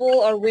those people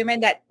or women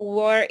that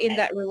were in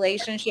that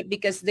relationship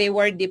because they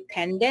were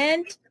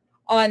dependent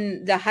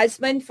on the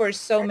husband for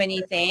so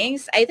many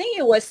things, I think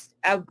it was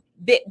a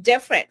bit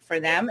different for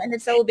them and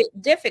it's a little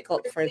bit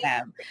difficult for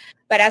them.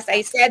 But as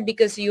I said,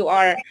 because you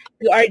are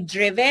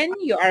driven,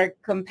 you are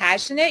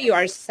compassionate, you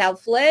are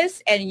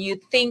selfless, and you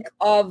think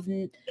of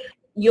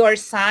your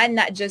son,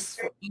 not just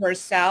for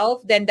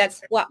yourself, then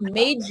that's what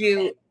made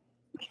you,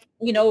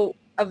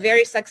 a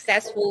very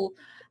successful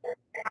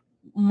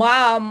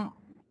mom,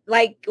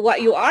 like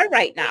what you are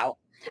right now.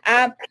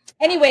 Um,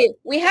 anyway,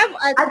 we have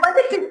I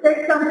wanted to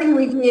share something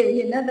with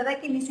you, that I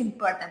think is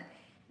important.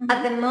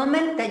 At the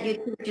moment that you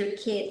teach your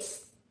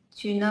kids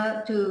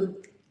to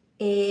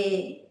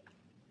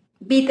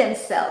be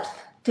themselves,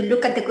 to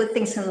look at the good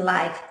things in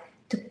life,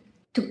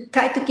 to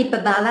try to keep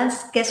a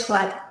balance, guess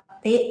what?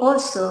 They're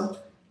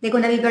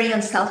going to be very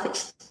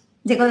unselfish.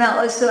 They're going to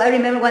also, I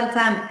remember one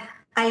time,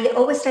 I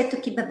always try to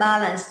keep a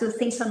balance, do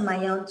things on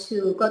my own,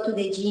 to go to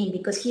the gym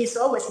because he is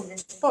always in the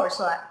sport.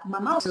 So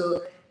mama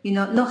also,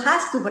 no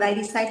has to, but I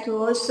decide to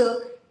also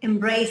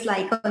embrace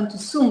like going to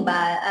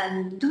Zumba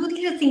and do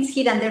little things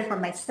here and there for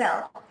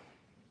myself.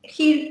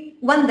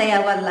 One day I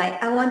was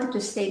like, I wanted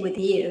to stay with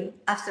you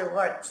after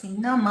work.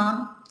 Saying, no,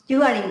 mom,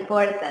 you are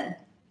important.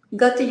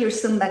 Go to your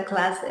Zumba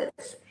classes.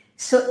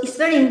 So it's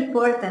very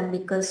important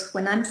because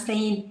when I'm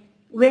saying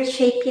we're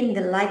shaping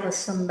the life of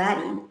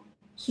somebody,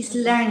 he's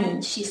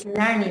learning, she's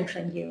learning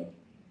from you.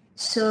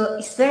 So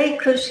it's very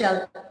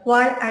crucial.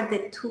 What are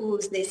the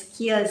tools, the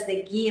skills,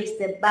 the gifts,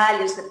 the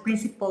values, the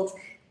principles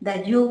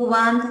that you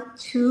want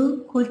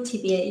to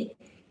cultivate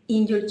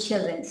in your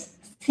children?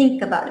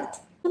 Think about it.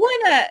 I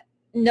want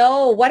to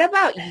know, what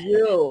about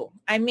you?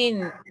 I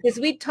mean, because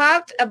we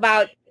talked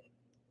about,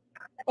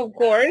 of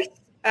course,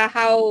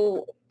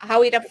 how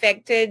it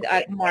affected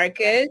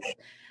Marcus.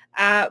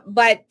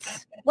 But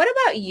what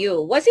about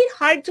you? Was it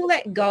hard to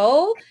let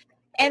go?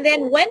 And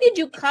then when did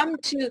you come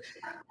to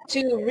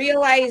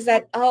realize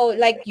that, oh,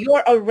 like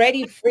you're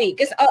already free?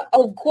 Because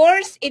of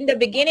course, in the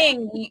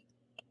beginning,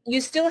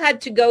 you still had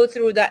to go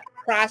through that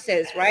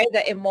process, right?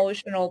 The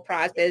emotional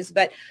process.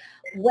 But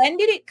when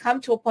did it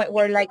come to a point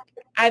where like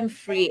I'm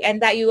free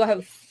and that you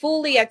have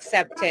fully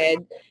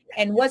accepted?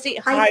 And was it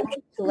hard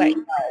to let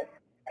go?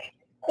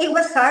 It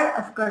was hard,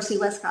 of course it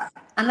was hard.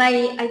 And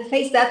I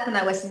faced that when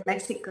I was in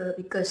Mexico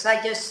because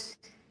I just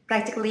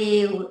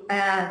practically,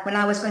 when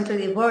I was going through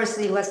divorce,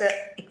 it was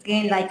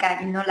again like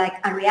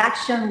a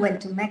reaction,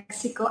 went to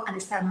Mexico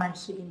and started my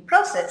healing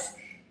process.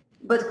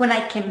 But when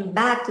I came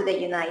back to the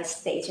United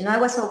States, I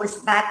was always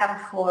back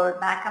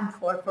and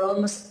forth for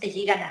almost a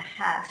year and a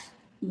half,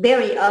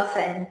 very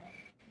often.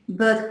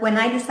 But when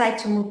I decided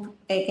to move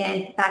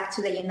again back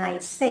to the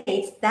United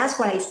States, that's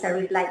when I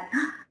started like,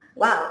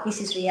 wow, this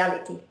is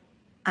reality.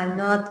 I'm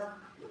not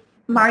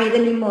married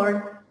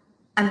anymore.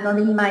 I'm not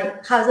in my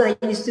house that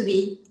I used to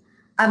be.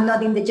 I'm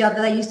not in the job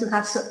that I used to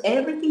have. So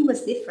everything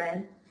was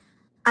different.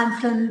 And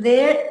from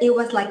there, it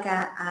was like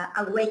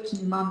a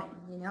waking moment.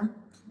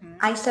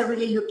 I started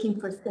really looking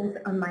for things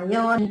on my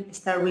own. I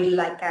started really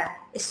like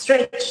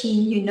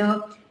stretching.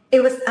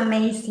 It was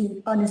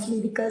amazing,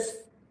 honestly, because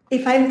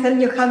if I'm telling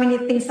you how many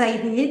things I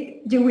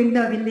did, you will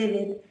not believe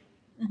it.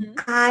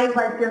 I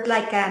was just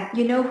like,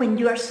 when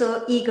you are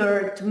so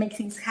eager to make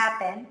things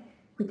happen,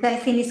 which I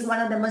think is one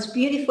of the most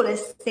beautiful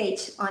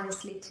stages,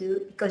 honestly,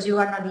 too, because you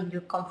are not in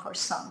your comfort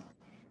zone.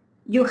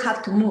 You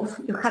have to move.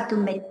 You have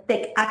to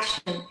take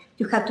action.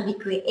 You have to be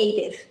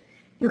creative.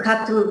 You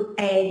have to,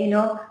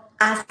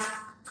 ask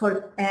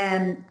for,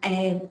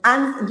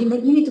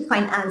 you need to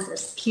find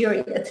answers,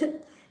 period.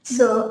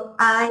 So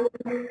I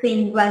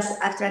think was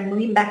after I'm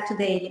moving back to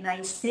the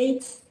United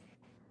States,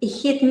 it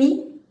hit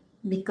me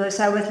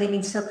because I was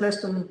living so close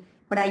to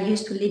where I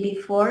used to live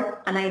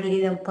before, and I did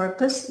it on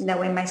purpose. That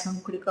way my son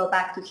could go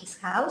back to his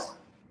house.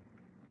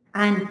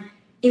 And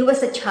it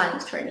was a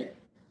challenge for me.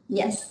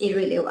 Yes, it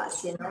really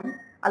was,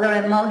 A lot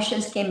of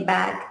emotions came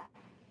back,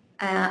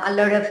 a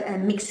lot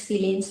of mixed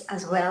feelings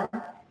as well.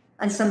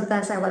 And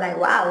sometimes I was like,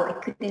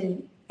 wow,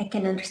 I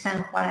can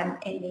understand why I'm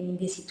in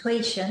this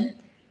situation.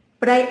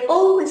 But I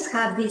always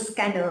have this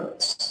kind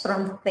of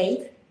strong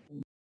faith.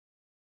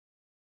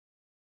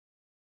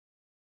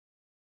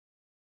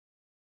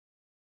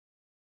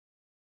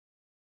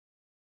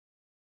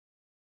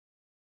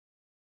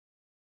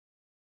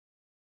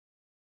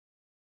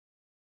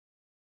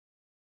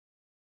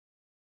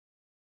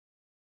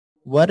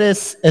 What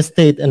is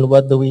estate and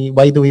why do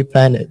we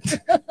plan it?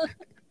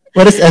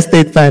 What is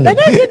estate planning?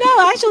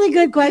 Actually,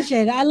 good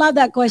question. I love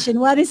that question.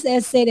 What is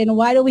estate and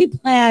why do we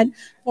plan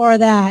for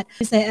that?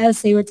 You say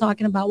estate, we're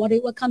talking about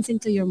what comes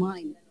into your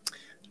mind?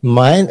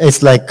 Mine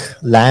is like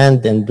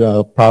land and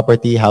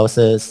property,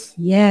 houses.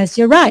 Yes,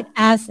 you're right.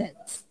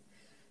 Assets.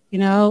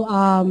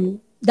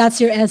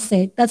 That's your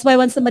estate. That's why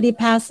when somebody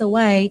passed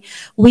away,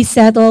 we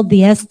settle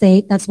the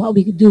estate. That's what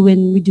we do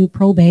when we do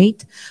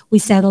probate. We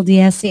settle the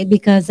estate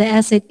because the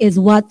estate is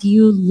what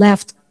you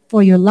left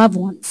for your loved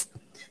ones.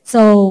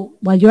 So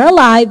while you're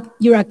alive,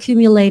 you're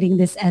accumulating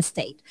this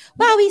estate.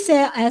 Why we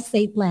say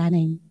estate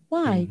planning?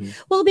 Why? Mm-hmm.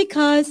 Well,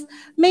 because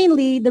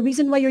mainly the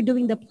reason why you're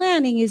doing the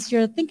planning is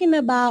you're thinking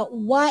about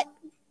what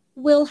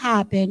will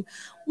happen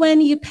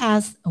when you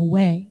pass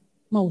away.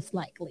 Most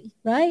likely,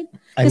 right?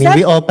 I mean,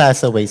 we all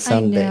pass away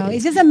someday. I know.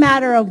 It's just a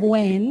matter of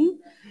when.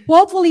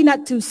 Hopefully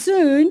not too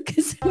soon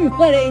because we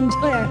want to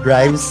enjoy our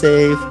Drive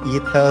safe,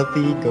 eat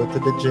healthy, go to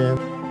the gym.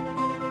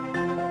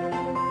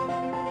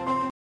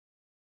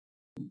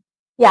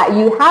 Yeah,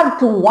 you have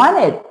to want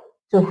it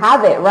to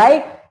have it,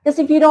 right? Because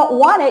if you don't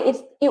want it,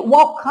 it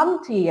won't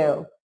come to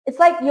you. It's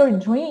like your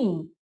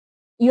dream.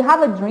 You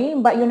have a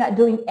dream, but you're not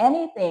doing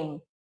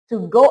anything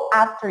to go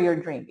after your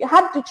dream. You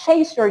have to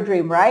chase your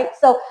dream, right?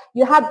 So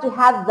you have to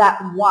have that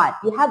want.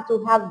 You have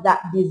to have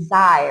that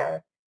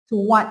desire to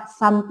want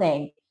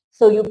something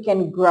so you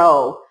can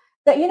grow.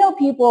 But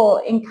people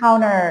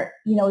encounter,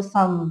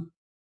 some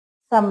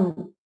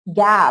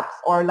gaps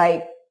or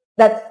like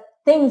that's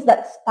things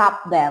that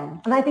stop them.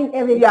 And I think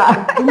we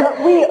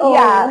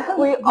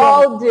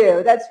all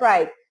do. That's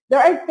right.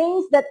 There are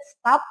things that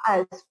stop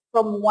us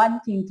from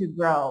wanting to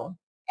grow.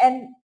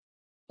 And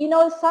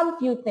some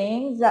few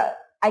things that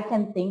I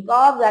can think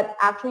of that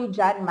actually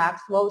John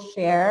Maxwell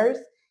shares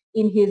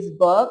in his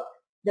book,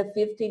 The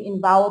 15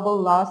 Invaluable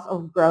Laws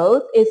of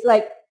Growth, is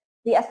like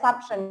the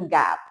assumption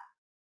gap.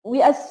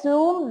 We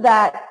assume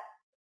that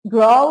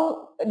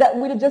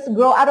we'll just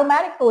grow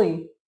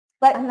automatically.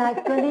 But and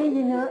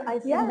actually, I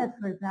think that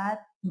for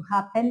that to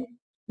happen,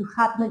 you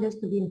have not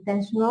just to be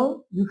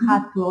intentional, you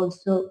have to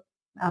also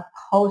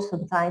pause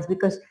sometimes,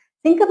 because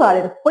think about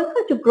it, when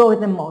have you grow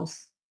the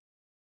most?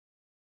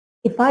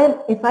 If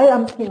I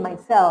am seeing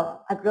myself,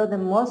 I grow the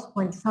most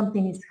when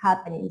something is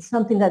happening,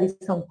 something that is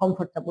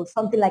uncomfortable,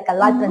 something like a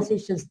life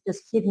transition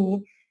just hit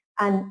me,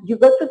 and you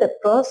go through the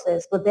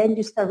process, but then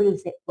you start really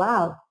saying,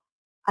 wow,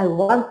 I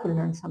want to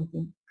learn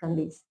something from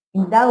this.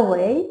 In that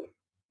way,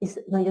 it's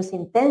not just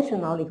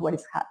intentionally what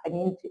is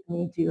happening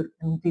into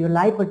your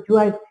life, but you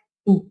are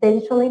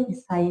intentionally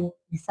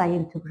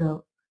deciding to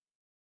grow.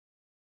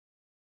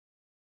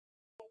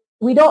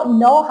 We don't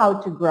know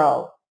how to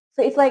grow.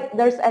 So it's like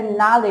there's a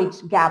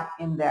knowledge gap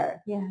in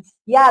there. Yes.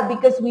 Yeah,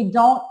 because we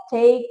don't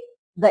take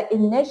the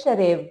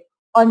initiative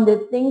on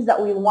the things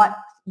that we want,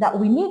 that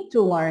we need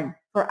to learn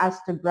for us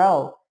to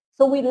grow.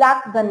 So we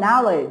lack the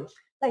knowledge.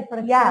 Like, for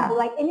example,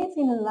 like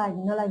anything in life,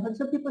 like when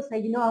some people say,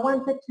 I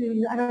wanted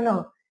to, I don't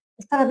know,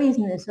 start a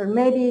business or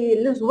maybe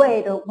lose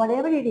weight or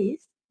whatever it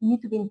is, you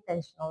need to be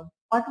intentional.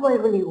 What do I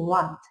really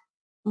want?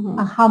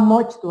 And how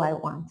much do I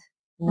want?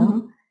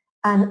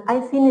 And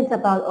I think it's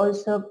about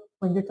also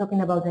when you're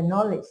talking about the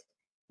knowledge.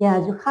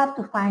 Yeah, you have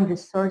to find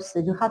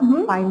resources. You have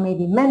to find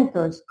maybe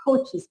mentors,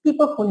 coaches,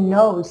 people who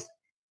knows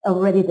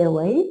already the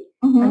way,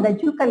 and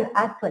that you can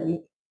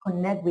actually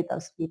connect with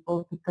those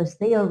people because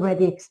they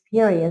already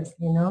experienced,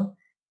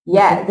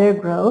 their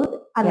growth,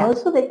 and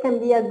also they can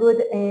be a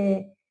good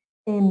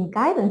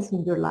guidance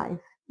in your life.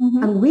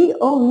 And we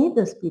all need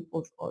those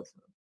people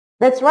also.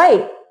 That's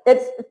right.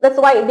 That's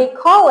why they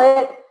call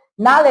it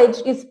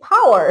knowledge is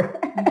power.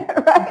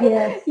 Right?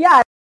 Yes.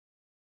 Yeah.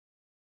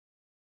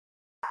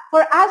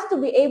 For us to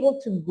be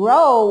able to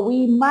grow,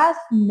 we must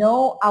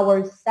know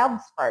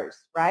ourselves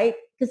first, right?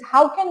 Because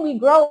how can we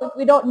grow if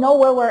we don't know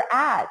where we're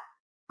at?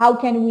 How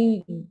can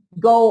we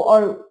go,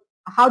 or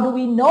how do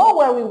we know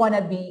where we want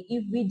to be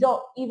if we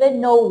don't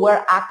even know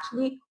where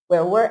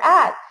we're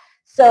at?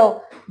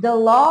 So the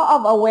law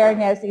of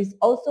awareness is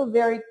also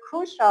very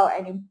crucial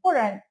and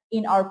important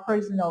in our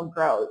personal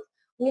growth.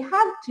 We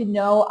have to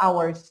know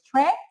our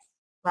strengths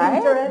right?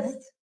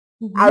 Interest,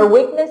 Our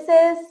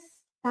weaknesses,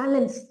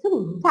 talents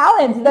too.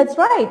 talents, that's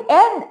right.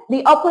 And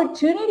the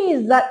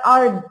opportunities that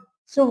are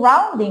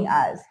surrounding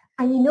us.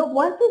 And you know,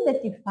 once we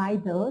identify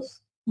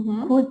those,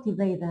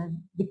 cultivate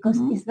them because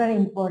it's very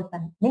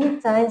important.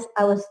 Many times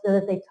I was the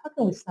other day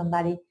talking with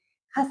somebody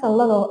has a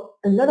lot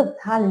of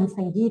talents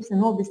and gifts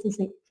and all these things.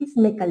 Please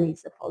make a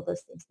list of all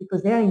those things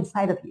because they are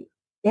inside of you.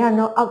 They are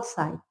not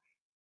outside.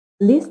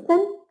 List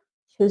them,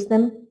 choose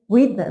them,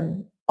 read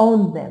them,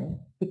 own them,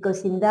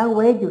 because in that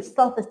way your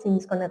self-esteem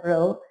is going to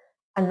grow,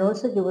 and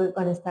also you are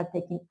going to start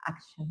taking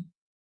action.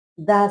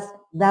 That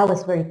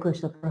was very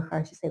crucial for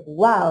her. She said,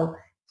 "Wow,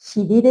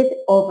 she did it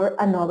over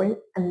and over,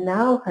 and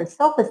now her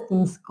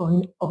self-esteem is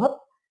going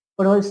up,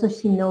 but also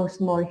she knows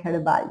more her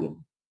value.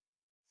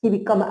 She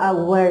become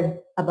aware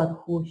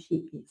about who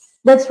she is."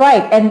 That's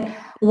right. And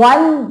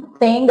one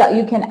thing that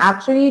you can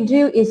actually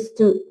do is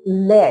to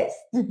list.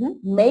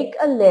 Make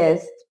a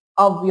list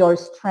of your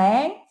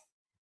strengths,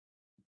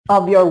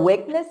 of your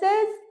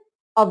weaknesses,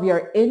 of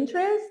your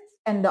interests,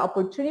 and the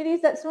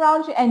opportunities that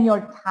surround you, and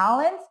your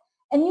talents,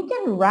 and you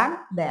can rank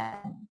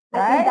them.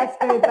 Right? I think that's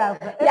very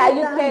powerful. Yeah, Every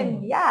you time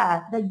can.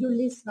 Yeah. that you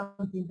list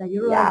something, that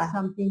you write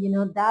something, you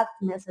know, that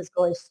message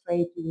goes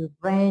straight to your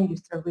brain. You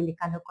start really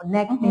kind of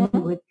connecting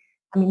with,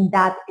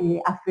 that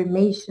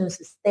affirmations,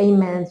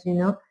 statements, you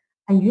know,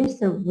 and you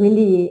start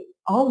really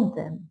own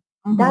them.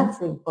 That's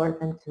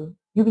important too.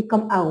 You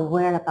become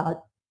aware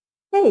about,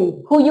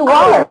 hey, who you I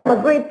are. am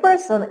a great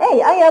person.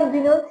 Hey, I am,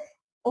 you know,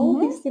 all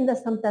these things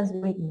that sometimes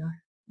we ignore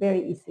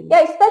very easily.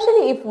 Yeah,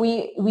 especially if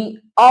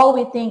we all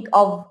we think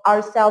of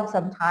ourselves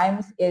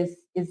sometimes is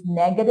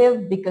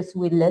negative because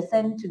we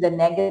listen to the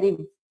negative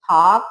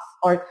talks,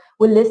 or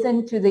we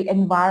listen to the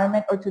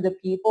environment or to the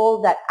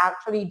people that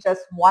actually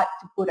just want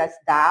to put us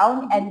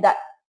down, and that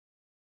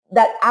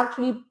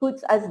actually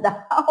puts us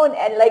down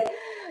and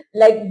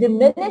like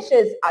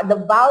diminishes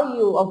the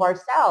value of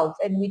ourselves,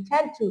 and we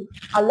tend to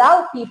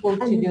allow people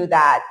to do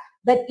that.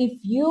 But if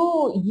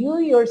you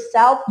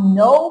yourself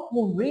know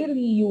who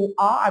really you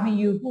are,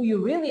 who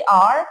you really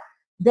are,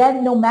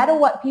 then no matter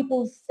what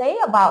people say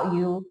about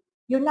you,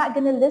 you're not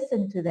going to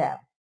listen to them.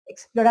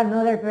 Explore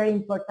another very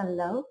important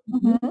law.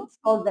 It's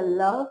called the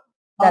law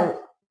of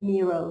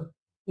mirror.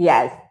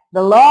 Yes,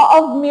 the law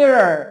of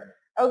mirror.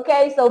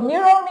 Okay, so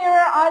mirror,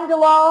 mirror on the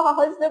wall,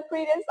 who's the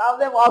prettiest of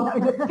them all? No,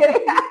 I'm just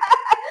kidding.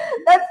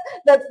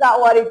 that's not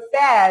what it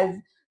says.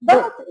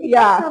 But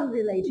yeah, some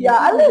relation.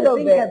 Yeah, a little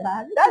bit.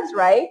 About it. That's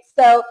right.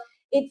 So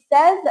it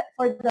says that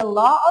for the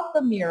law of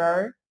the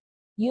mirror,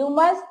 you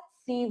must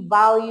see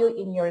value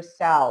in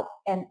yourself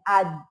and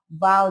add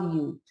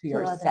value to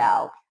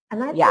yourself.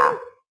 And I think,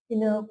 you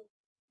know,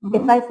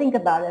 if I think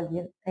about it,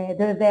 the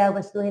other day I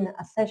was doing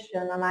a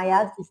session and I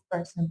asked this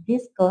person,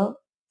 please go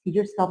see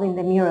yourself in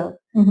the mirror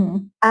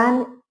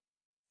and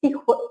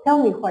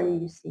tell me what do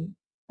you see.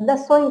 And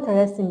that's so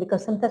interesting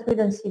because sometimes we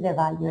don't see the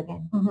value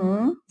again.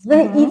 It's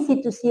very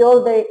easy to see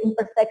all the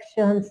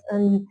imperfections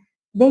and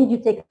then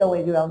you take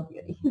away your own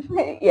beauty.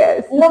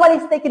 Yes.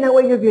 Nobody's taking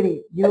away your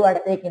beauty. You are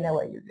taking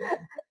away your beauty.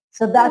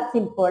 So that's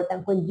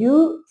important. When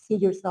you see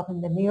yourself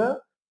in the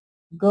mirror,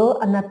 go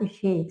and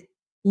appreciate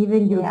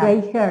even your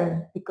gray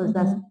hair because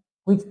that's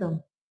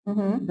wisdom,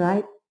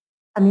 right?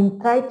 I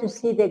mean, try to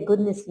see the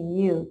goodness in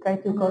you. Try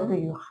to go to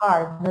your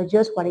heart, not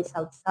just what is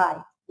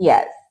outside.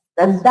 Yes.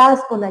 And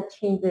that's going to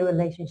change the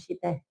relationship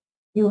that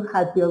you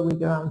have built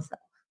with your own self.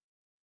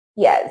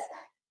 Yes.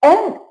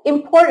 And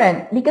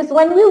important because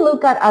when we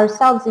look at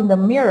ourselves in the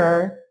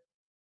mirror,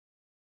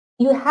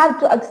 you have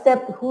to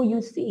accept who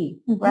you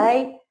see,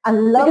 right?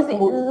 And love. Because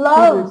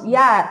love,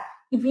 yeah.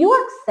 If you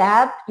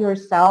accept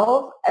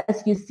yourself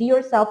as you see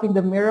yourself in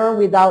the mirror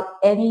without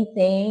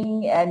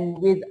anything and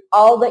with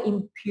all the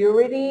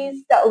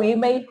impurities that we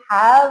may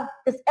have,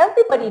 because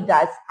everybody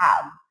does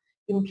have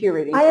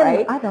impurities,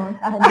 right? I don't.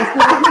 Oh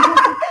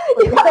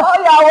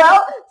yeah,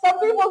 well, some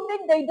people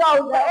think they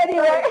don't, but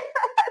anyway,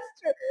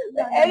 that's true.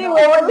 But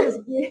anyway,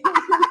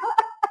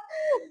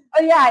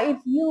 oh yeah, if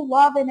you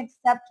love and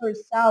accept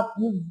yourself,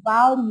 you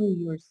value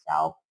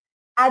yourself,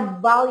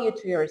 add value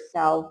to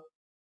yourself,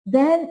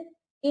 then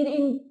it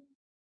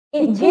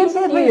gives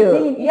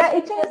you,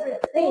 it changes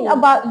everything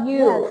about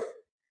you.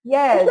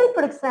 Yes. It's like,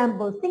 for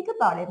example, think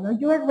about it.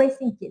 You are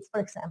raising kids,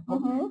 for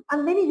example,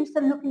 and then you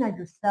start looking at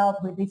yourself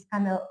with this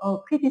kind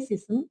of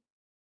criticism.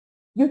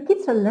 Your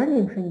kids are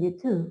learning from you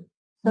too.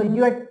 So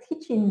you are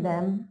teaching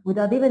them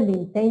without even the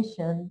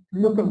intention to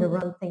look at the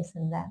wrong things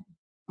in them.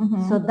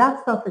 So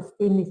that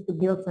self-esteem is to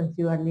build since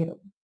you are little,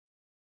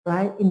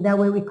 right? In that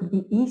way, it could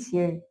be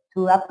easier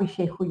to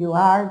appreciate who you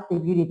are, the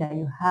beauty that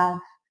you have.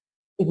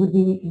 It would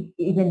be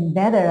even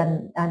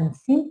better and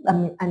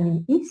simple,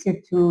 and easier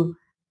to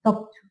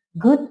talk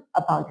good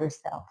about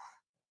yourself.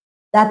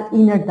 That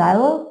inner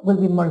dialogue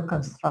will be more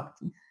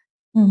constructive.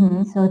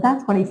 So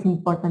that's what is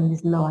important,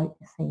 this law, I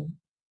think.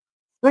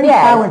 Very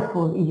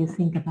powerful if you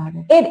think about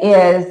it. It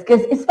is,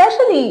 because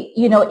especially,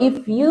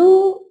 if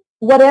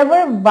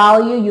whatever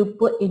value you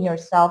put in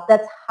yourself,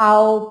 that's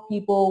how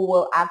people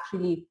will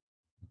actually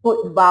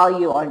put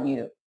value on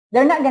you.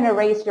 They're not going to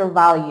raise your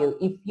value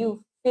if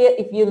you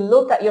if you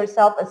look at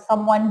yourself as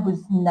someone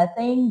who's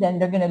nothing, then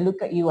they're going to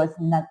look at you as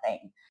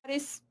nothing. What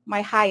is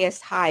my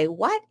highest high?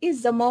 What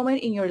is the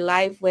moment in your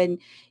life when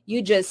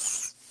you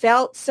just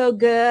felt so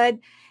good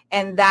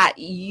and that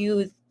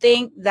you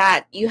think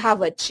that you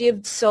have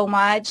achieved so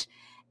much?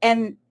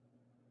 And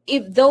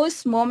if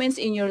those moments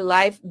in your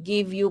life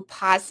give you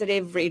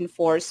positive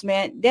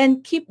reinforcement,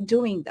 then keep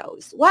doing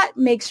those. What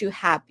makes you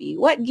happy?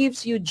 What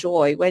gives you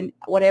joy when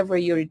whatever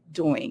you're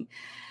doing?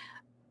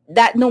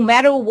 That no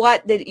matter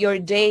what that your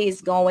day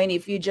is going,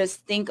 if you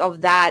just think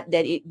of that,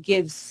 that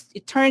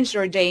it turns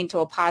your day into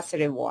a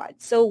positive one.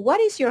 So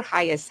what is your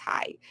highest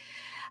high?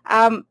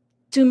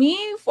 To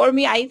me, for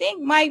me, I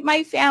think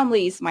my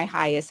family is my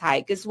highest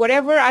high, because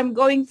whatever I'm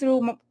going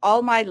through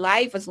all my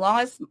life, as long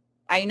as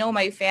I know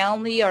my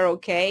family are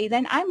okay,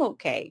 then I'm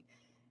okay.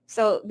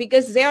 So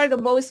because they are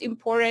the most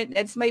important,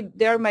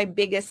 they're my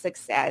biggest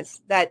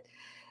success. That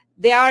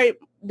they are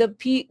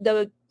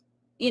the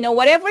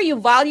whatever you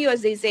value,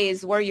 as they say,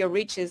 is where your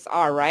riches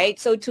are, right?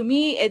 So to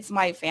me, it's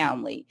my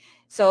family.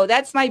 So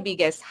that's my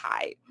biggest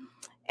high.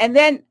 And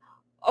then,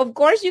 of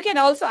course, you can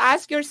also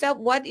ask yourself,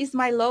 what is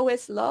my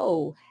lowest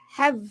low?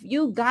 Have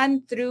you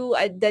gone through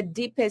the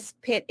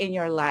deepest pit in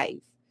your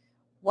life?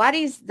 What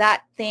is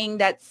that thing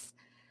that's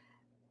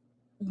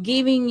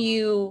giving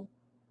you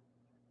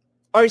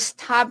or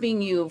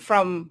stopping you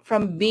from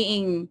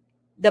being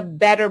the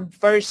better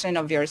version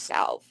of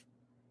yourself?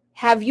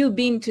 Have you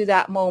been to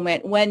that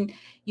moment when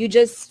you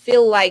just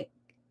feel like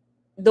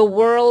the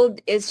world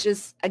is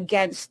just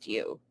against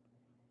you?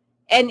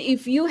 And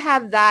if you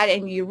have that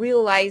and you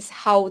realize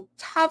how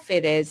tough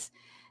it is,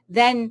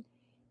 then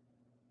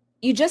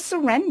you just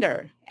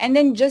surrender and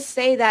then just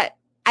say that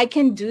I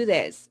can do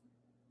this.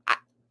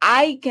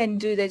 I can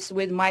do this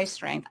with my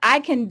strength. I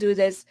can do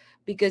this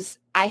because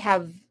I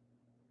have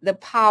the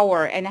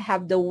power and I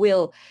have the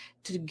will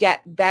to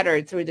get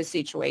better through the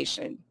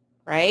situation,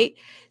 right?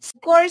 So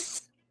of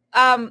course,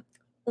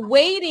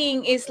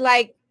 waiting is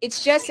like,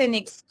 it's just an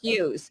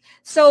excuse.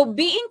 So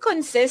being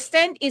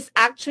consistent is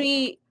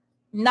actually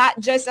not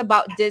just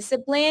about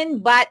discipline,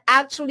 but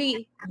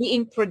actually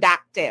being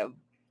productive,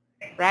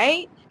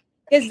 right?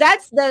 Because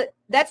that's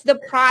the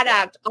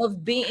product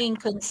of being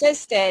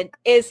consistent,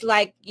 is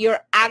like you're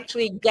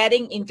actually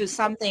getting into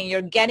something,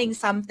 you're getting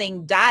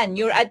something done,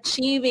 you're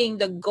achieving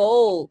the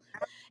goal,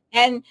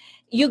 and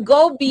you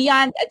go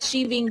beyond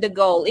achieving the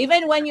goal.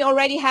 Even when you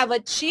already have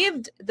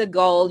achieved the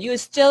goal, you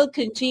still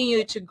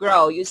continue to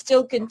grow, you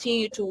still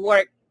continue to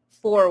work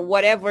for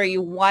whatever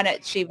you want to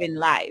achieve in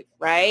life,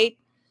 right?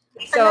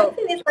 And I So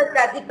think it's like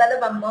that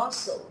develop a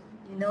muscle,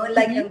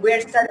 like mhm. when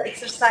we're start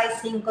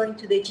exercising, going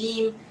to the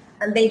gym,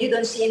 and then you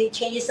don't see any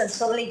changes, and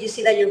suddenly you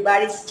see that your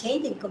body is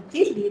changing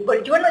completely,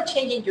 but you are not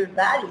changing your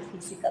body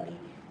physically.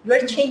 You are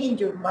changing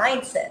your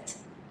mindset.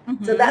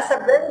 So Mhm. that's a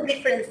very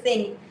different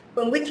thing.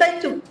 When we try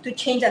to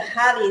change a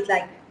habit,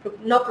 like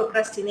no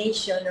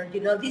procrastination or,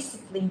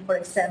 discipline, for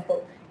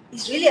example,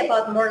 it's really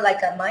about more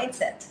like a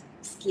mindset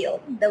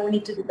skill that we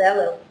need to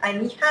develop.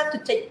 And it has to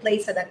take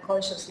place at a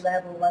conscious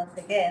level once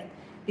again,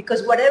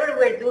 because whatever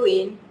we're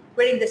doing,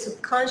 we're in the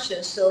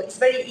subconscious. So it's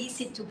very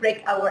easy to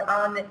break our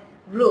own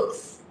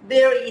rules,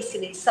 very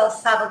easily,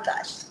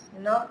 self-sabotage,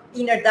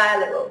 inner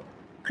dialogue,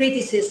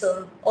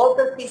 criticism, all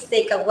of these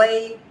take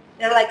away.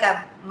 They're like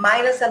a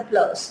minus and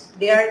plus.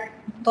 They are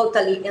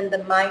totally in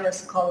the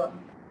minus column.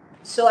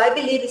 So I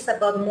believe it's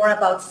more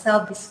about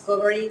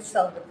self-discovery,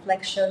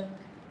 self-reflection,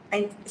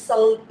 and it's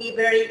a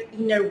very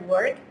inner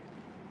work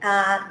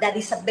that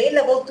is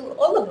available to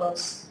all of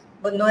us,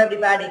 but not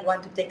everybody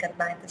want to take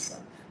advantage of.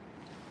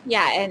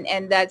 Yeah,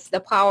 and that's the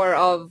power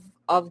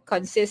of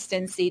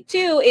consistency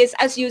too, is,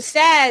 as you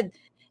said,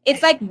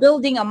 it's like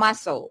building a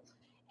muscle.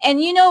 And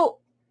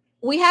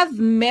we have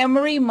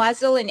memory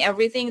muscle in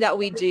everything that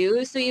we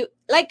do. So you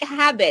like a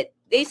habit.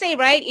 They say,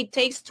 right, it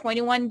takes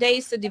 21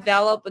 days to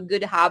develop a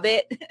good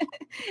habit.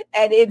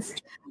 And it's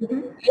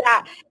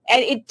yeah,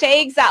 and it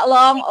takes that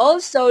long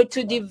also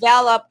to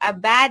develop a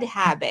bad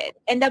habit.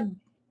 And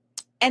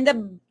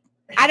the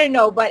I don't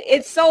know, but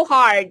it's so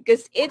hard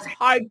because it's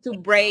hard to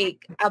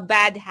break a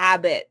bad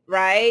habit,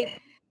 right?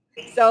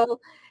 So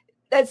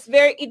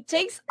it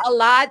takes a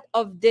lot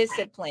of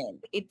discipline.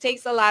 It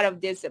takes a lot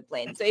of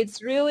discipline. So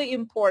it's really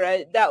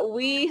important that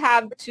we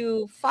have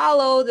to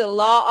follow the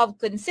law of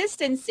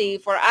consistency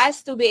for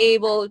us to be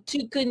able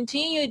to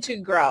continue to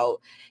grow.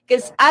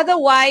 Because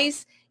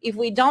otherwise, if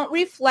we don't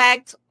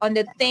reflect on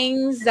the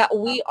things that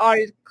we are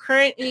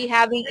currently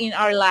having in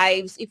our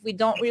lives, if we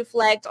don't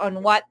reflect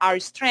on what our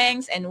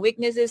strengths and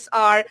weaknesses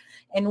are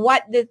and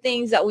what the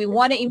things that we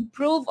want to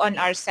improve on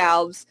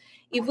ourselves,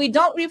 if we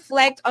don't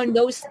reflect on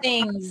those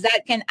things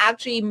that can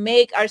actually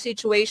make our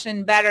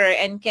situation better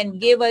and can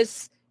give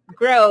us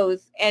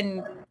growth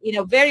and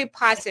very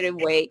positive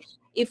way,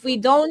 if we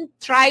don't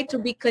try to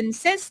be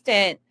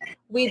consistent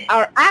with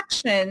our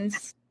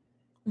actions,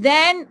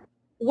 then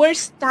we're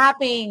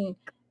stopping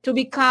to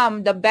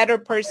become the better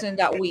person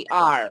that we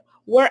are.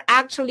 We're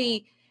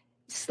actually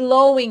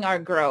slowing our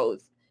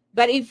growth.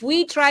 But if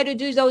we try to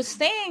do those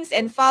things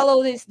and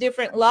follow these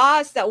different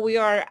laws that we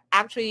are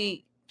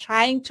actually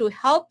trying to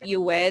help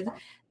you with,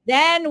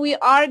 then we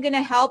are going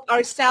to help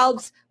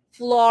ourselves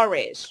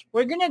flourish.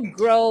 We're going to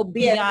grow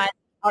beyond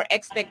our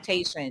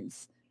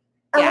expectations.